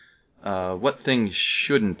so, what things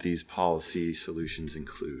shouldn't these policy solutions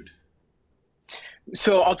include?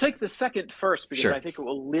 So I'll take the second first because Sure. I think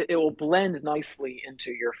it will blend nicely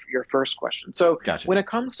into your first question. So Gotcha. When it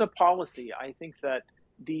comes to policy, I think that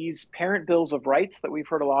these parent bills of rights that we've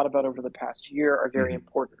heard a lot about over the past year are very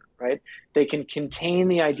important, right? They can contain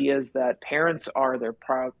the ideas that parents are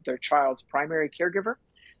their child's primary caregiver,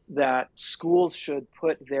 that schools should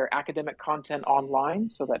put their academic content online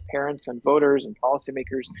so that parents and voters and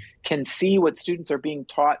policymakers can see what students are being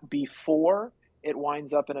taught before it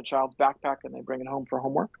winds up in a child's backpack and they bring it home for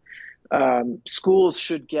homework. Schools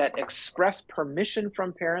should get express permission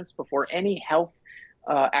from parents before any health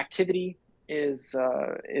activity is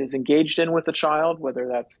engaged in with the child, whether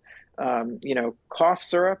that's cough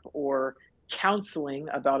syrup or counseling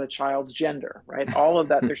about a child's gender, right? All of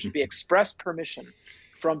that, there should be express permission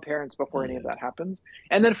from parents before any of that happens.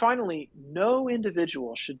 And then finally, no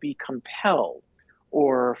individual should be compelled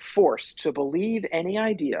or forced to believe any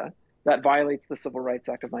idea that violates the Civil Rights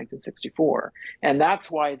Act of 1964. And that's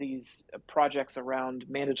why these projects around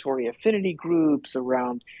mandatory affinity groups,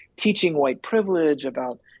 around teaching white privilege,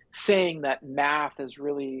 about saying that math is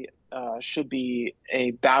really should be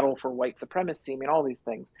a battle for white supremacy, I mean, all these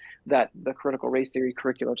things that the critical race theory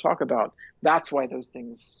curricula talk about, that's why those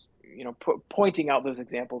things, pointing out those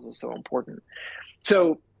examples is so important.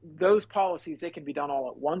 So those policies, they can be done all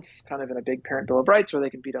at once, kind of in a big parent bill of rights, or they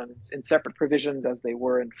can be done in separate provisions as they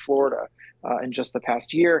were in Florida in just the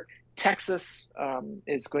past year. Texas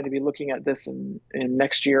is going to be looking at this in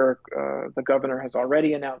next year. The governor has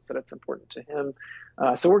already announced that it's important to him.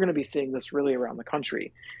 So we're going to be seeing this really around the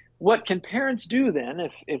country. What can parents do then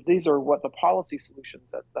if these are what the policy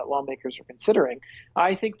solutions that lawmakers are considering?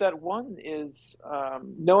 I think that one is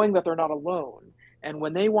knowing that they're not alone. And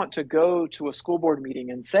when they want to go to a school board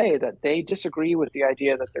meeting and say that they disagree with the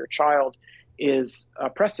idea that their child is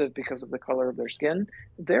oppressive because of the color of their skin,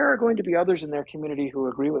 there are going to be others in their community who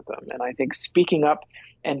agree with them. And I think speaking up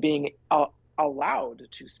and being allowed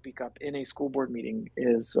to speak up in a school board meeting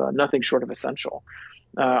is nothing short of essential.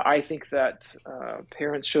 I think that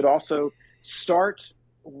parents should also start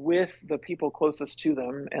with the people closest to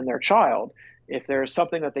them and their child. If there's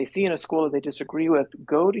something that they see in a school that they disagree with,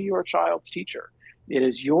 go to your child's teacher. It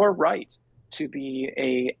is your right to be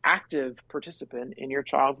a active participant in your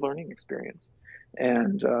child's learning experience.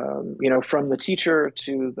 And from the teacher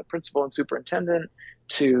to the principal and superintendent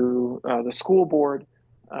to the school board,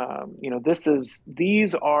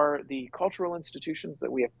 these are the cultural institutions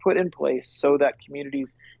that we have put in place so that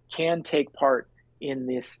communities can take part in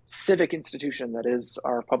this civic institution that is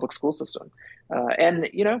our public school system. And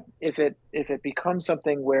if it becomes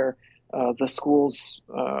something where the schools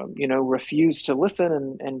refuse to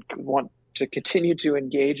listen and want to continue to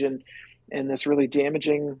engage in this really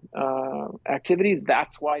damaging activities,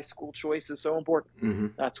 that's why school choice is so important. Mm-hmm.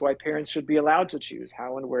 That's why parents should be allowed to choose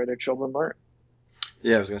how and where their children learn.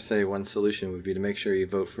 Yeah, I was going to say one solution would be to make sure you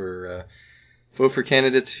vote for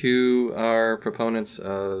candidates who are proponents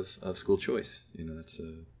of school choice. That's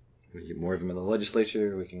we get more of them in the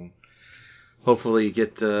legislature. We can hopefully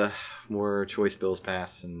get more choice bills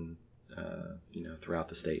passed and throughout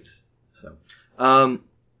the states. So,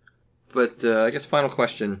 but I guess final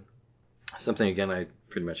question, something again I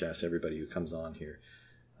pretty much ask everybody who comes on here.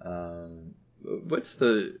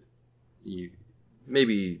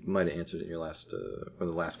 Maybe you might have answered it in your last or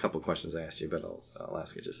the last couple of questions I asked you, but I'll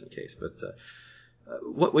ask it just in case. But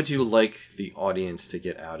what would you like the audience to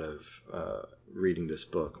get out of reading this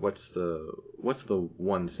book? What's the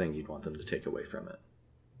one thing you'd want them to take away from it?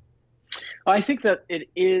 I think that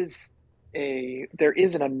there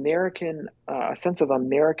is an American a sense of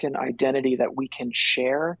American identity that we can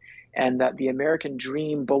share, and that the American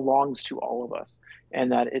dream belongs to all of us,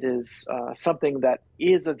 and that it is something that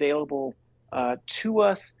is available to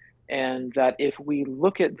us, and that if we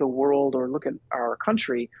look at the world or look at our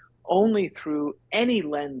country only through any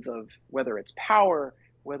lens of whether it's power,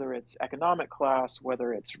 whether it's economic class,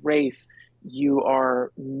 whether it's race, you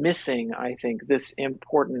are missing, I think, this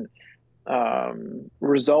important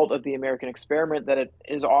result of the American experiment that it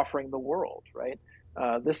is offering the world, right?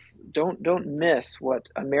 Don't miss what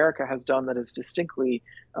America has done that is distinctly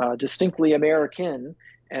American,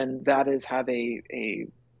 and that is have a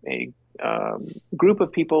group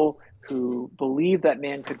of people who believed that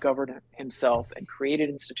man could govern himself and created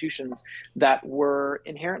institutions that were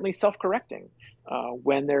inherently self-correcting.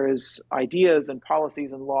 When there is ideas and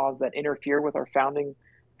policies and laws that interfere with our founding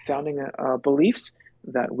beliefs,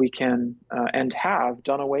 that we can and have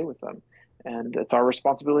done away with them. And it's our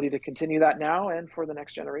responsibility to continue that now and for the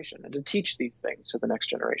next generation, and to teach these things to the next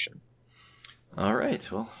generation. All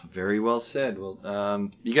right. Well, very well said. Well,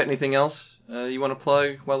 you got anything else you want to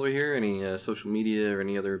plug while we're here? Any social media or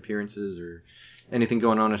any other appearances or anything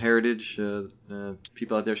going on at Heritage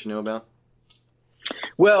people out there should know about?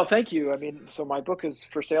 Well, thank you. I mean, so my book is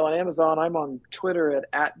for sale on Amazon. I'm on Twitter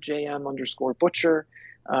at @JM_Butcher.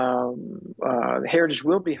 Heritage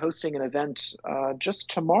will be hosting an event just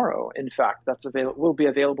tomorrow. In fact, will be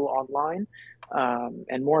available online.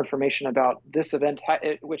 And more information about this event,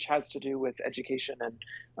 which has to do with education and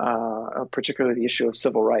particularly the issue of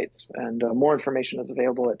civil rights. And more information is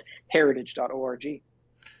available at heritage.org.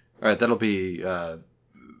 All right, that'll be.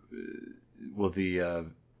 Will the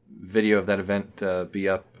video of that event be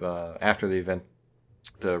up after the event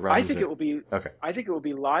runs? I think it will be. Okay. I think it will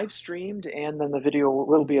be live streamed, and then the video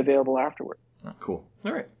will be available afterward. Oh, cool.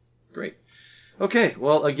 All right. Great. Okay,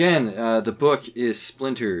 well, again, the book is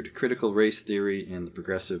Splintered: Critical Race Theory and the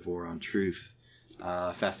Progressive War on Truth.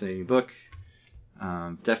 Fascinating book.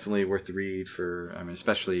 Definitely worth the read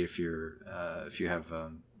especially if you have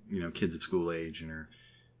kids of school age and are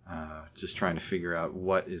just trying to figure out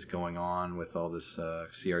what is going on with all this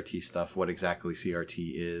CRT stuff, what exactly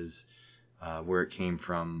CRT is, where it came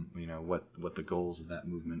from, what the goals of that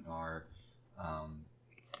movement are.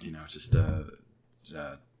 Just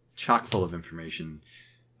chock full of information.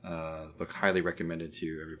 Book highly recommended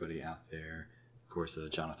to everybody out there. Of course,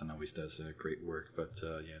 Jonathan always does great work, but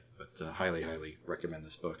highly recommend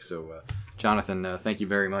this book. So, Jonathan, thank you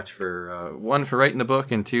very much for one, for writing the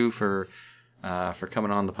book, and two, for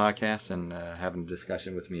coming on the podcast and having a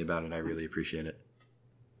discussion with me about it. I really appreciate it.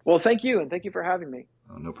 Well, thank you, and thank you for having me.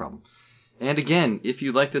 Oh, no problem. And again, if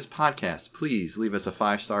you like this podcast, please leave us a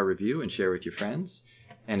 5-star review and share with your friends.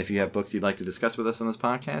 And if you have books you'd like to discuss with us on this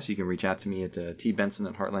podcast, you can reach out to me at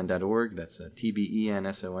tbenson@heartland.org. That's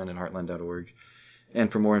TBENSON at heartland.org.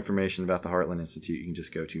 And for more information about the Heartland Institute, you can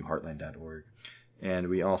just go to heartland.org. And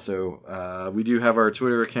we also we do have our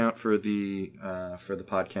Twitter account for the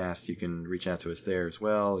podcast. You can reach out to us there as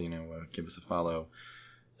well. Give us a follow,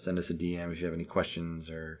 send us a DM if you have any questions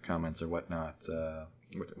or comments or whatnot.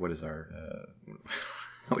 What is our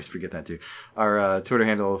always forget that too. Our Twitter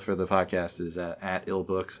handle for the podcast is at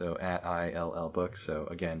illbook, so at ILL book. So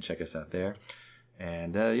again, check us out there.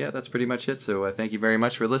 And yeah, that's pretty much it. So thank you very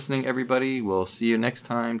much for listening, everybody. We'll see you next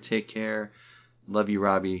time. Take care. Love you,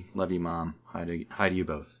 Robbie. Love you, Mom. Hi to you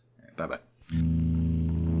both. Bye-bye.